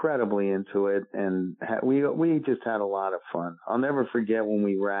incredibly into it. And we just had a lot of fun. I'll never forget when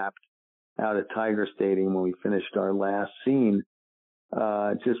we wrapped out at Tiger Stadium when we finished our last scene,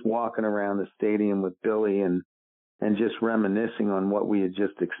 just walking around the stadium with Billy and just reminiscing on what we had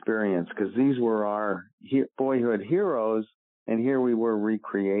just experienced, because these were our boyhood heroes, and here we were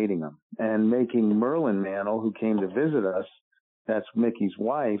recreating them and making Merlin Mantle, who came to visit us, that's Mickey's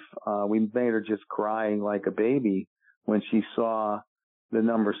wife, we made her just cry like a baby when she saw the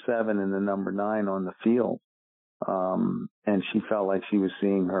number 7 and the number 9 on the field. And she felt like she was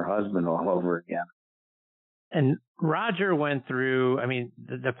seeing her husband all over again. And Roger went through, I mean,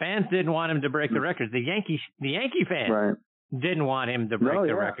 the fans didn't want him to break the records. The Yankee fans didn't want him to break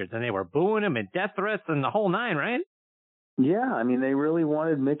the records, and they were booing him and death threats and the whole nine, right? Yeah, I mean, they really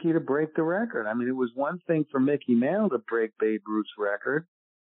wanted Mickey to break the record. I mean, it was one thing for Mickey Mantle to break Babe Ruth's record,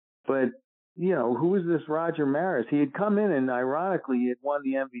 but, you know, who was this Roger Maris? He had come in and, ironically, he had won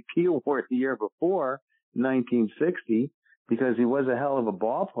the MVP award the year before, 1960, because he was a hell of a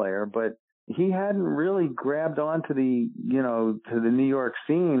ball player, but he hadn't really grabbed onto the, you know, to the New York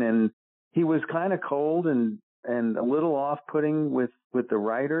scene, and he was kind of cold and a little off-putting with the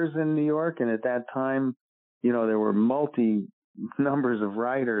writers in New York, and at that time, you know, there were numbers of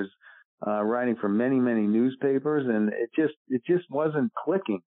writers writing for many, many newspapers, and it just wasn't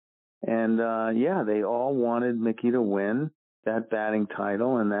clicking. And they all wanted Mickey to win that batting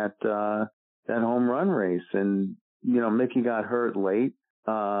title and that home run race. And you know, Mickey got hurt late,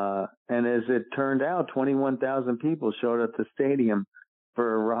 and as it turned out, 21,000 people showed up at the stadium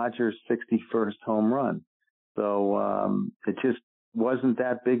for Roger's 61st home run. So it just wasn't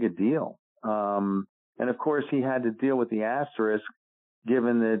that big a deal. And of course, he had to deal with the asterisk,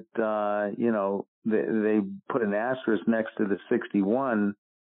 given that, you know, they put an asterisk next to the 61,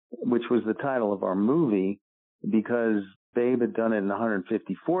 which was the title of our movie, because Babe had done it in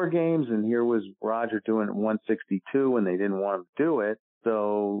 154 games, and here was Roger doing it in 162, and they didn't want him to do it.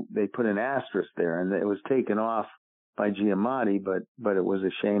 So they put an asterisk there, and it was taken off by Giamatti, but it was a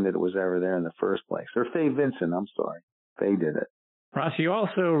shame that it was ever there in the first place. Or Faye Vincent, I'm sorry. Faye did it. Ross, you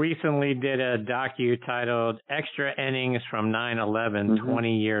also recently did a docu titled Extra Innings from 9/11,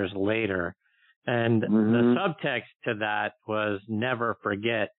 20 years later. And the subtext to that was never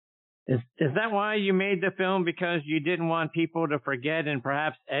forget. Is that why you made the film? Because you didn't want people to forget and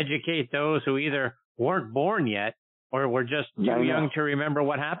perhaps educate those who either weren't born yet or were just too young to remember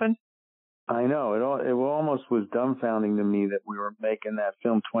what happened? I know. It almost was dumbfounding to me that we were making that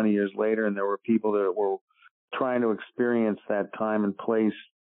film 20 years later, and there were people that were trying to experience that time and place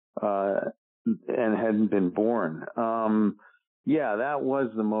and hadn't been born. That was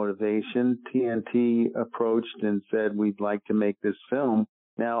the motivation. TNT approached and said, we'd like to make this film.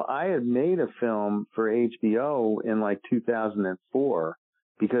 Now, I had made a film for HBO in like 2004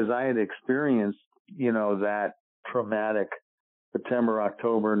 because I had experienced, you know, that traumatic September,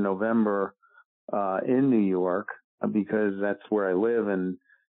 October, November in New York, because that's where I live. And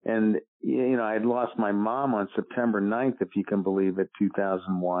you know, I had lost my mom on September 9th, if you can believe it,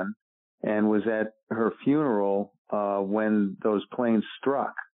 2001, and was at her funeral when those planes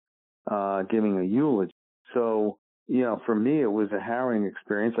struck, giving a eulogy. So, you know, for me, it was a harrowing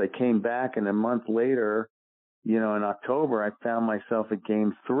experience. I came back, and a month later, you know, in October, I found myself at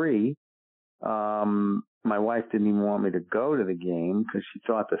Game 3. My wife didn't even want me to go to the game because she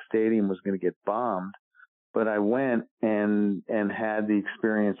thought the stadium was going to get bombed. But I went and had the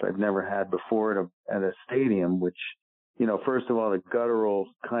experience I've never had before at a stadium, which, you know, first of all, the guttural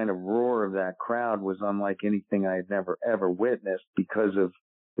kind of roar of that crowd was unlike anything I had never, ever witnessed because of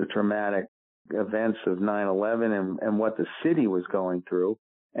the traumatic events of 9/11 and what the city was going through.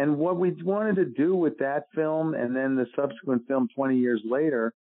 And what we wanted to do with that film and then the subsequent film 20 years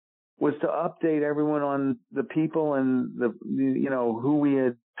later was to update everyone on the people and you know, who we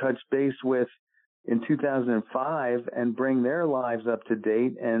had touched base with in 2005 and bring their lives up to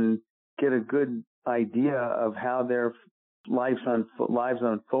date and get a good idea of how their lives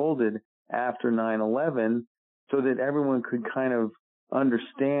unfolded after 9/11 so that everyone could kind of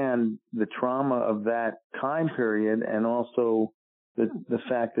understand the trauma of that time period, and also the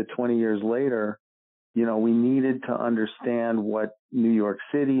fact that 20 years later, you know, we needed to understand what New York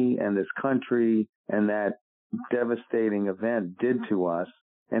City and this country and that devastating event did to us,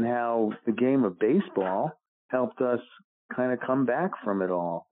 and how the game of baseball helped us kind of come back from it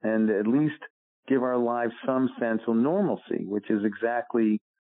all and at least give our lives some sense of normalcy, which is exactly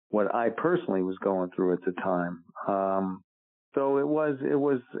what I personally was going through at the time. So it was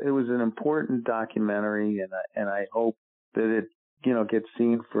an important documentary, and I hope that it, you know, gets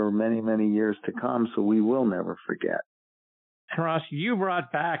seen for many, many years to come, so we will never forget. Ross, you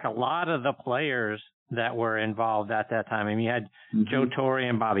brought back a lot of the players that were involved at that time. I mean, you had Joe Torre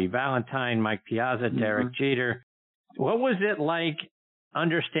and Bobby Valentine, Mike Piazza, Derek Jeter. What was it like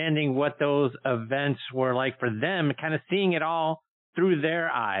understanding what those events were like for them, kind of seeing it all through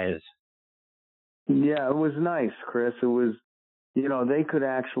their eyes? Yeah, it was nice, Chris. It was, you know, they could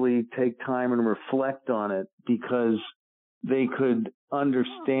actually take time and reflect on it because they could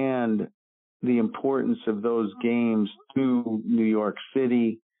understand the importance of those games to New York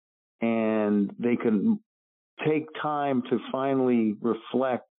City, and they could take time to finally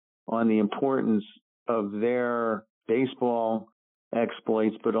reflect on the importance of their baseball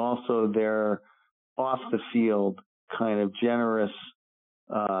exploits, but also their off the field kind of generous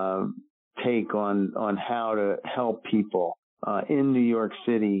take on how to help people in New York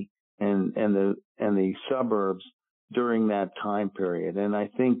City and the suburbs during that time period. And I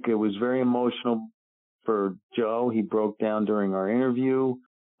think it was very emotional for Joe. He broke down during our interview,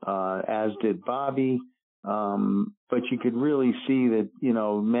 as did Bobby. But you could really see that,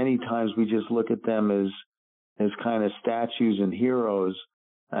 many times we just look at them as kind of statues and heroes.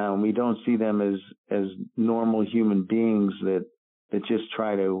 We don't see them as normal human beings that just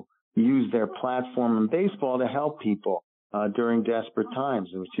try to use their platform in baseball to help people during desperate times,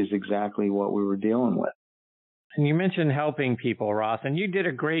 which is exactly what we were dealing with. And you mentioned helping people, Ross, and you did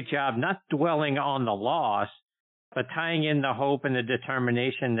a great job not dwelling on the loss, but tying in the hope and the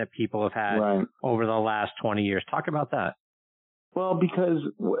determination that people have had over the last 20 years. Talk about that. Well, because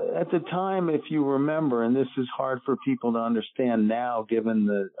at the time, if you remember, and this is hard for people to understand now, given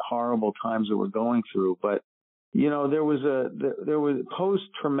the horrible times that we're going through, but there was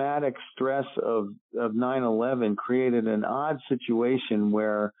post-traumatic stress of 9/11 created an odd situation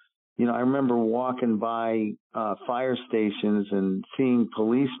where, I remember walking by fire stations and seeing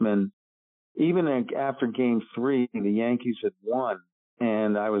policemen. Even after Game 3, the Yankees had won,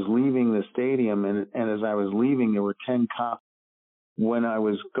 and I was leaving the stadium, and as I was leaving, there were 10 cops when I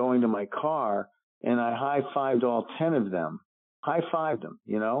was going to my car, and I high-fived all 10 of them. High-fived them,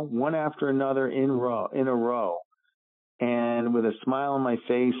 one after another in a row, and with a smile on my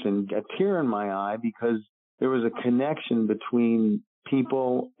face and a tear in my eye, because there was a connection between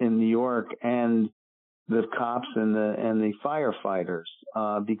people in New York and the cops and the firefighters,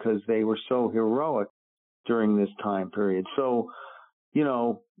 because they were so heroic during this time period. So,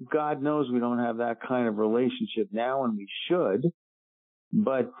 God knows we don't have that kind of relationship now, and we should.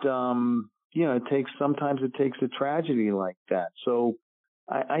 But, sometimes it takes a tragedy like that. So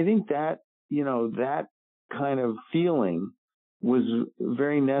I think that, that kind of feeling was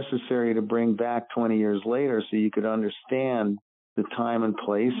very necessary to bring back 20 years later so you could understand the time and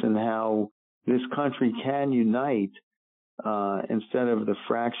place and how this country can unite instead of the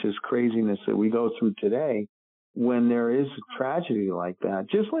fractious craziness that we go through today when there is a tragedy like that.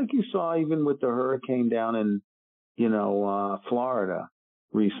 Just like you saw even with the hurricane down in, Florida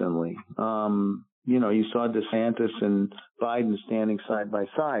recently. You saw DeSantis and Biden standing side by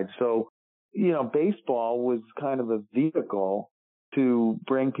side. So, baseball was kind of a vehicle to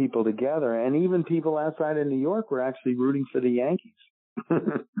bring people together. And even people outside of New York were actually rooting for the Yankees,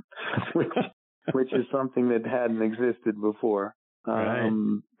 which is something that hadn't existed before,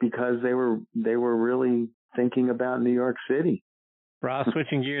 because they were really thinking about New York City. Ross,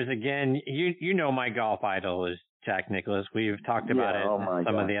 switching gears again, you know my golf idol is Jack Nicklaus. We've talked about it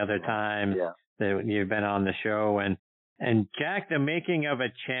some of the other times that you've been on the show. And Jack, The Making of a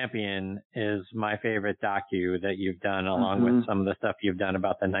Champion is my favorite docu that you've done, along with some of the stuff you've done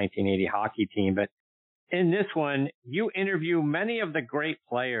about the 1980 hockey team. But in this one, you interview many of the great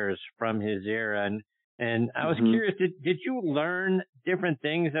players from his era. And I was curious, did you learn different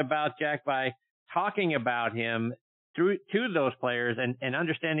things about Jack by talking about him to those players and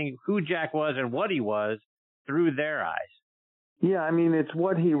understanding who Jack was and what he was through their eyes? Yeah, I mean, it's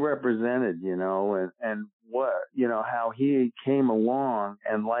what he represented, and what, how he came along,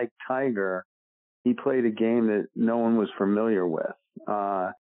 and like Tiger, he played a game that no one was familiar with.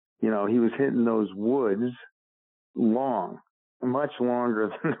 He was hitting those woods much longer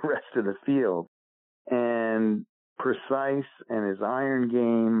than the rest of the field, and precise, and his iron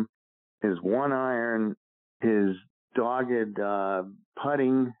game, his one iron, his dogged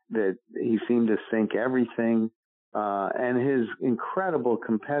putting that he seemed to sink everything, and his incredible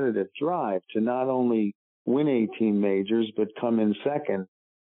competitive drive to not only win 18 majors, but come in second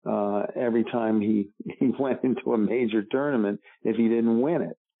every time he went into a major tournament if he didn't win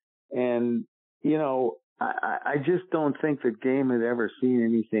it. And, I just don't think the game had ever seen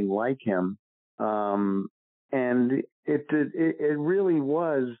anything like him. And it really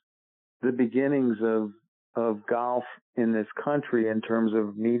was the beginnings of golf in this country in terms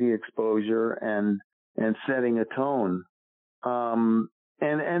of media exposure and setting a tone.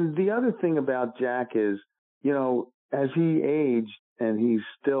 And the other thing about Jack is, as he aged, and he's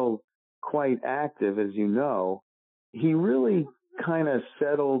still quite active, as you know, he really kind of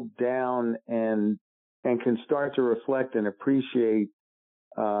settled down and can start to reflect and appreciate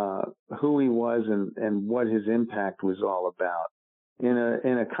who he was and what his impact was all about in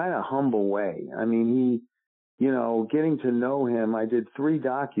a kind of humble way. I mean, getting to know him, I did 3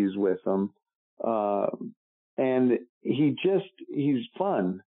 docus with him, and he's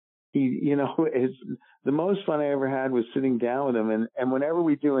fun. it's the most fun I ever had was sitting down with him. And whenever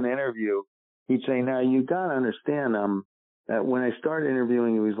we do an interview, he'd say, now you got to understand, that when I started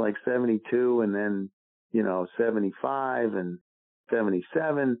interviewing, it was like 72 and then, 75 and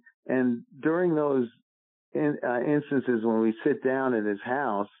 77. And during those instances when we sit down at his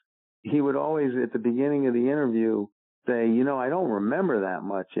house, he would always, at the beginning of the interview, say, I don't remember that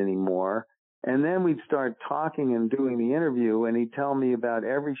much anymore. And then we'd start talking and doing the interview, and he'd tell me about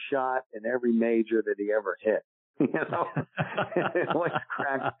every shot and every major that he ever hit. It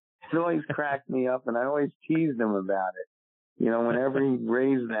always cracked me up, and I always teased him about it. Whenever he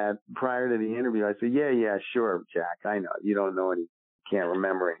raised that prior to the interview, I said, yeah, sure, Jack, I know. You don't know anything. You can't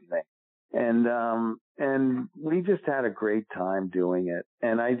remember anything. And we just had a great time doing it.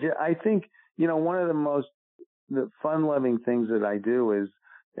 And I think, one of the fun-loving things that I do is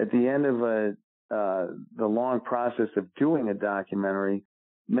at the end of the long process of doing a documentary,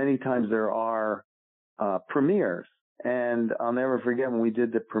 many times there are premieres. And I'll never forget when we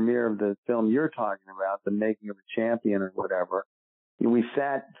did the premiere of the film you're talking about, The Making of a Champion or whatever. We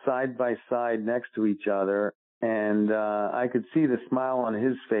sat side by side next to each other, and I could see the smile on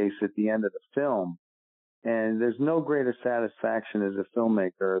his face at the end of the film. And there's no greater satisfaction as a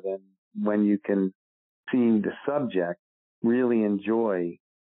filmmaker than when you can see the subject really enjoy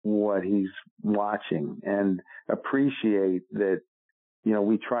what he's watching and appreciate that,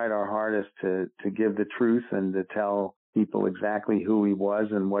 we tried our hardest to give the truth and to tell people exactly who he was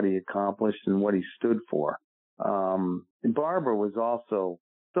and what he accomplished and what he stood for. And Barbara was also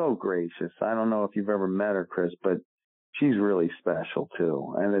so gracious. I don't know if you've ever met her, Chris, but she's really special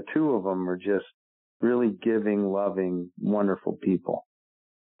too. And the two of them are just really giving, loving, wonderful people.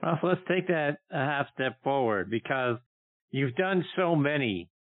 Well, so let's take that a half step forward, because you've done so many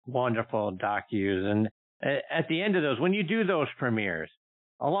wonderful docus. And at the end of those, when you do those premieres,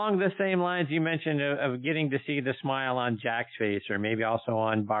 along the same lines you mentioned of getting to see the smile on Jack's face, or maybe also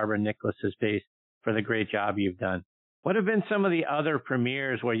on Barbara Nicholas's face for the great job you've done, what have been some of the other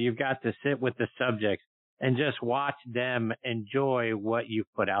premieres where you've got to sit with the subjects and just watch them enjoy what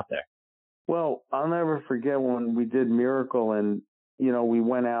you've put out there? Well, I'll never forget when we did Miracle, and, we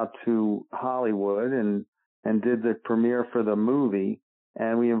went out to Hollywood and did the premiere for the movie,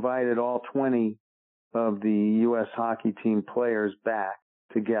 and we invited all 20 of the U.S. hockey team players back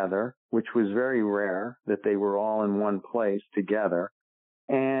together, which was very rare that they were all in one place together.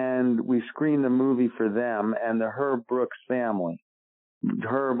 And we screened the movie for them and the Herb Brooks family.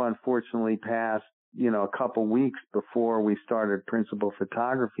 Herb unfortunately passed, a couple weeks before we started principal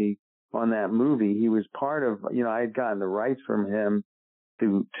photography on that movie. He was part of, I had gotten the rights from him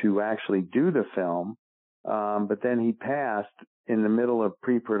to actually do the film. But then he passed in the middle of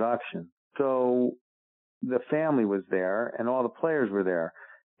pre-production. So the family was there and all the players were there.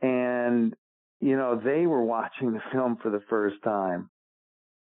 And, they were watching the film for the first time.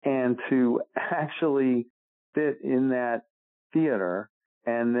 And to actually sit in that theater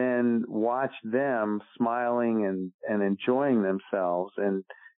and then watch them smiling and enjoying themselves and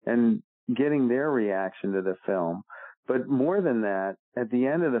getting their reaction to the film. But more than that, at the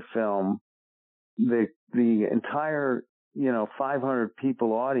end of the film, the entire, 500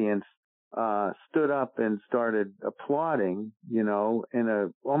 people audience stood up and started applauding,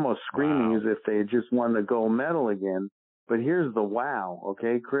 and almost screaming as if they had just won the gold medal again. But here's the wow,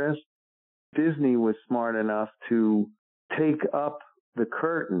 okay, Chris? Disney was smart enough to take up the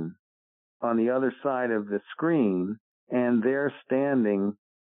curtain on the other side of the screen, and there standing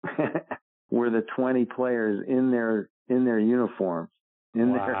were the 20 players in their uniforms,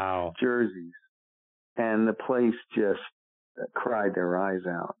 in their jerseys, and the place just cried their eyes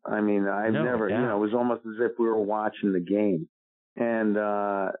out. I mean, it was almost as if we were watching the game. And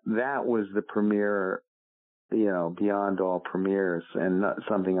that was the premiere, beyond all premieres, and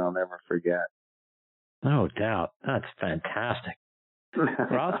something I'll never forget. No doubt. That's fantastic.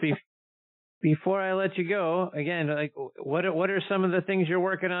 Ross, before I let you go, again, what are some of the things you're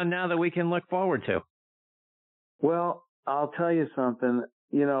working on now that we can look forward to? Well, I'll tell you something.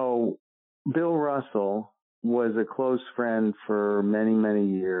 Bill Russell was a close friend for many, many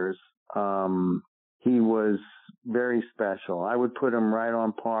years. He was very special. I would put him right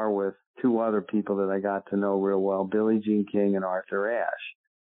on par with two other people that I got to know real well, Billie Jean King and Arthur Ashe.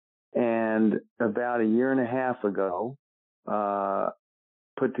 And about a year and a half ago,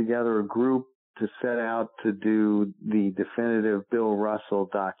 put together a group to set out to do the definitive Bill Russell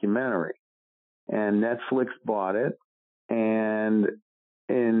documentary. And Netflix bought it. And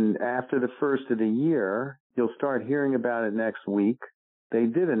after the first of the year, you'll start hearing about it next week. They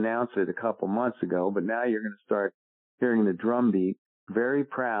did announce it a couple months ago, but now you're going to start hearing the drumbeat very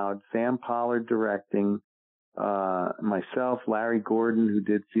proud. Sam Pollard directing, myself, Larry Gordon, who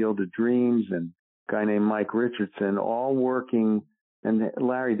did Field of Dreams, and a guy named Mike Richardson, all working. And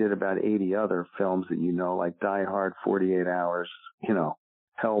Larry did about 80 other films that you know, like Die Hard, 48 Hours, you know,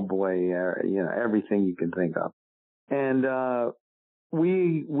 Hellboy, you know, everything you can think of. And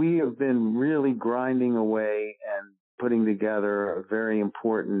we have been really grinding away and putting together a very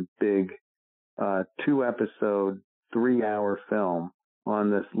important big 2-episode, 3-hour film on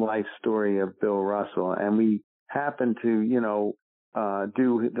this life story of Bill Russell. And we happened to, you know,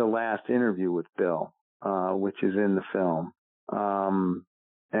 do the last interview with Bill, which is in the film.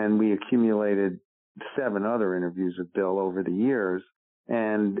 And we accumulated 7 other interviews with Bill over the years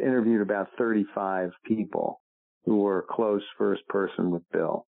and interviewed about 35 people who were close first person with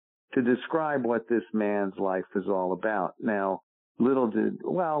Bill to describe what this man's life is all about. Now,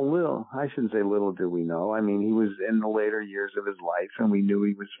 I shouldn't say little did we know. I mean, he was in the later years of his life and we knew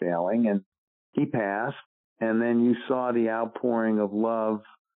he was failing and he passed. And then you saw the outpouring of love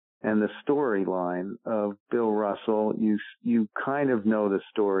and the storyline of Bill Russell. You kind of know the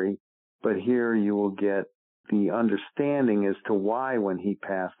story, but here you will get the understanding as to why when he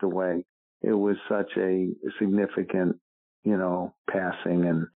passed away, it was such a significant, you know, passing.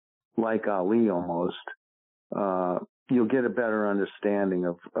 And like Ali almost, you'll get a better understanding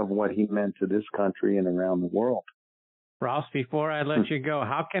of what he meant to this country and around the world. Ross, before I let you go,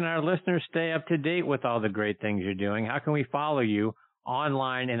 how can our listeners stay up to date with all the great things you're doing? How can we follow you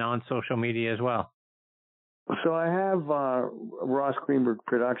online and on social media as well? So I have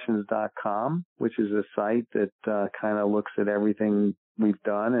RossGreenburgProductions.com, which is a site that kind of looks at everything we've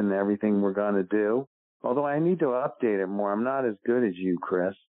done and everything we're going to do. Although I need to update it more. I'm not as good as you,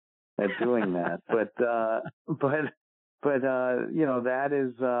 Chris, at doing that. But you know,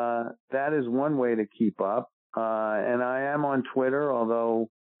 that is one way to keep up. And I am on Twitter, although,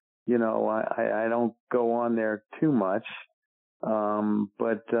 you know, I don't go on there too much.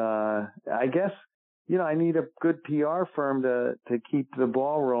 But I guess, you know, I need a good PR firm to keep the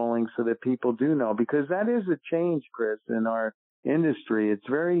ball rolling so that people do know, because that is a change, Chris, in our industry. It's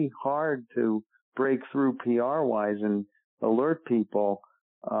very hard to break through PR-wise and alert people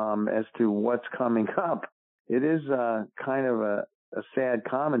as to what's coming up. It is kind of a sad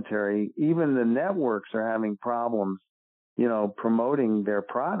commentary. Even the networks are having problems, you know, promoting their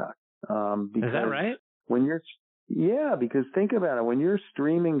product. Because is that right? Because think about it. When you're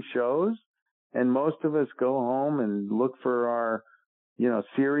streaming shows and most of us go home and look for our, you know,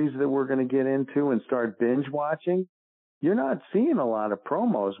 series that we're going to get into and start binge watching, you're not seeing a lot of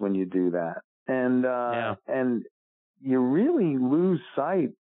promos when you do that. And you really lose sight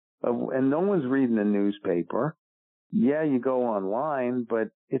of, and no one's reading the newspaper. Yeah, you go online, but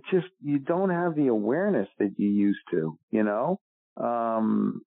it's just, you don't have the awareness that you used to, you know?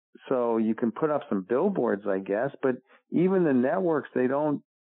 So you can put up some billboards, I guess, but even the networks, they don't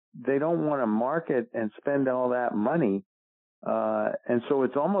want to market and spend all that money. And so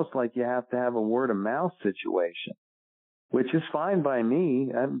it's almost like you have to have a word of mouth situation, which is fine by me.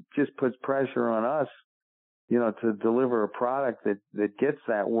 It just puts pressure on us, you know, to deliver a product that gets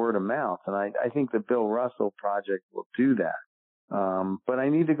that word of mouth. And I think the Bill Russell project will do that. But I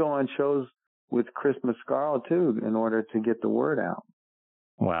need to go on shows with Chris Mascaro too in order to get the word out.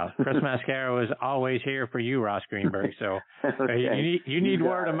 Well, Chris Mascaro is always here for you, Ross Greenburg. So okay. you need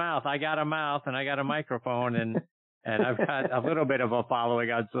word of mouth. I got a mouth and I got a microphone and I've got a little bit of a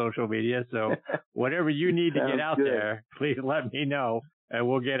following on social media. So whatever you need to get out there, please let me know and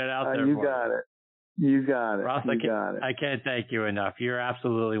we'll get it out there. You got it. Ross, I can't thank you enough. You're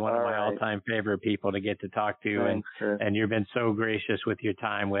absolutely one of my all-time favorite people to get to talk to. Thanks, and you've been so gracious with your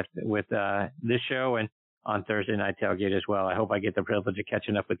time with this show and on Thursday Night Tailgate as well. I hope I get the privilege of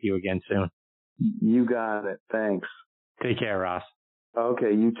catching up with you again soon. You got it. Thanks. Take care, Ross.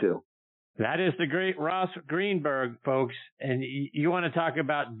 Okay, you too. That is the great Ross Greenburg, folks. And you want to talk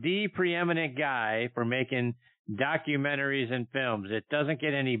about the preeminent guy for making documentaries and films. It doesn't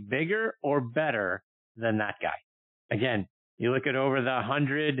get any bigger or better than that guy. Again, you look at over the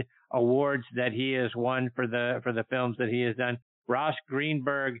 100 awards that he has won for the films that he has done. Ross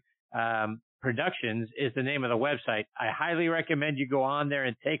Greenburg Productions is the name of the website. I highly recommend you go on there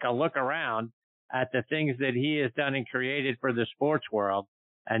and take a look around at the things that he has done and created for the sports world.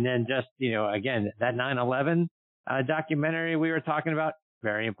 And then just, you know, again, that 9/11 documentary we were talking about,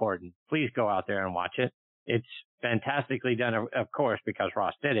 very important. Please go out there and watch it. It's fantastically done, of course, because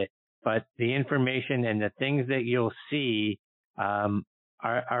Ross did it. But the information and the things that you'll see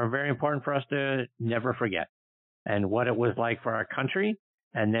are very important for us to never forget. And what it was like for our country,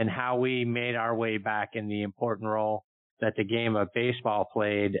 and then how we made our way back in the important role that the game of baseball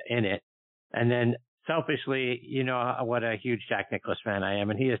played in it. And then selfishly, you know what a huge Jack Nicklaus fan I am,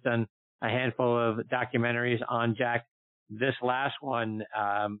 and he has done a handful of documentaries on Jack. This last one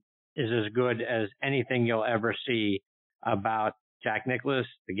is as good as anything you'll ever see about Jack Nicklaus,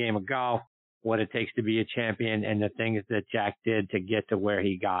 the game of golf, what it takes to be a champion, and the things that Jack did to get to where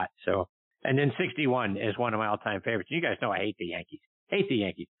he got. So, and then 61 is one of my all-time favorites. You guys know I hate the Yankees. Hate the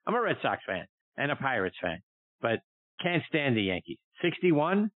Yankees. I'm a Red Sox fan and a Pirates fan, but can't stand the Yankees.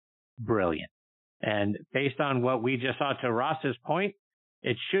 61, brilliant. And based on what we just saw, to Ross's point,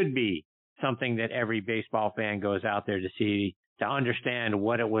 it should be something that every baseball fan goes out there to see, to understand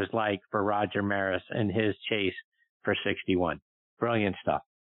what it was like for Roger Maris and his chase for 61. Brilliant stuff.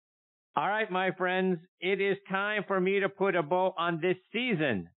 All right, my friends, it is time for me to put a bow on this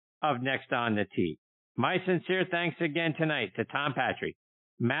season of Next on the Tee. My sincere thanks again tonight to Tom Patri,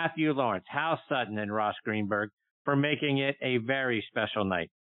 Matthew Laurance, Hal Sutton, and Ross Greenburg for making it a very special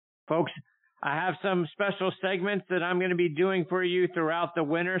night. Folks, I have some special segments that I'm going to be doing for you throughout the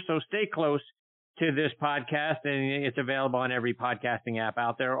winter, so stay close to this podcast, and it's available on every podcasting app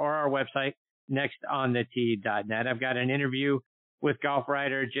out there or our website, nextonthetee.net. I've got an interview with golf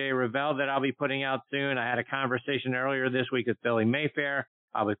writer Jay Revell that I'll be putting out soon. I had a conversation earlier this week with Billy Mayfair.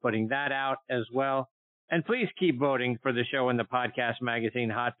 I'll be putting that out as well. And please keep voting for the show in the Podcast Magazine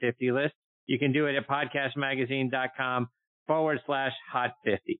Hot 50 list. You can do it at podcastmagazine.com/Hot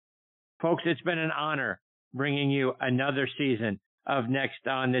 50. Folks, it's been an honor bringing you another season of Next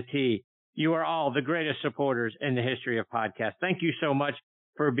on the Tee. You are all the greatest supporters in the history of podcasts. Thank you so much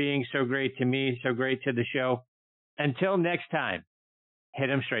for being so great to me, so great to the show. Until next time, hit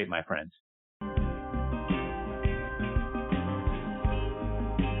 'em straight, my friends.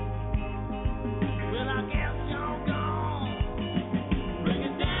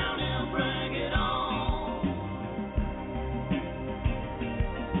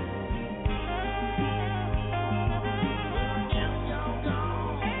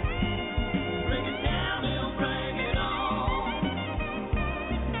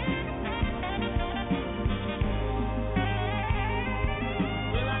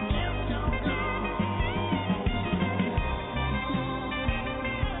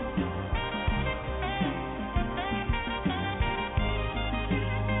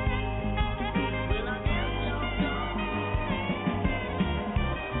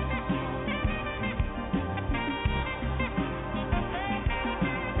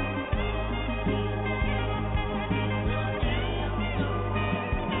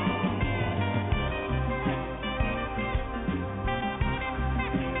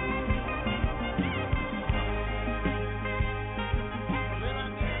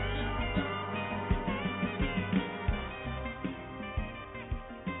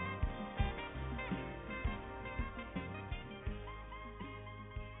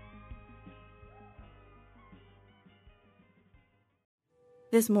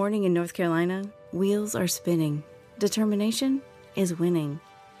 This morning in North Carolina, wheels are spinning. Determination is winning.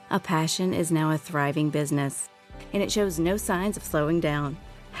 A passion is now a thriving business, and it shows no signs of slowing down.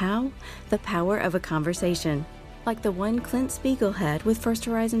 How? The power of a conversation, like the one Clint Spiegel had with First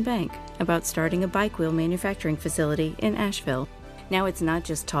Horizon Bank about starting a bike wheel manufacturing facility in Asheville. Now it's not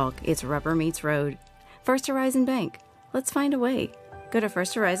just talk, it's rubber meets road. First Horizon Bank. Let's find a way. Go to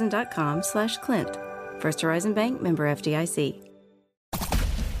firsthorizon.com/Clint. First Horizon Bank, member FDIC.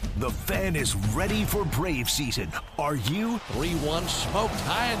 The fan is ready for Brave season. Are you? 3-1 smoked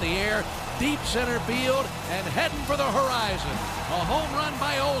high in the air, deep center field, and heading for the horizon. A home run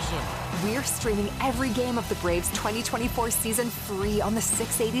by Olsen. We're streaming every game of the Braves 2024 season free on the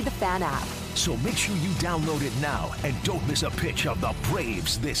 680 The Fan app. So make sure you download it now and don't miss a pitch of the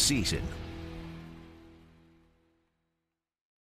Braves this season.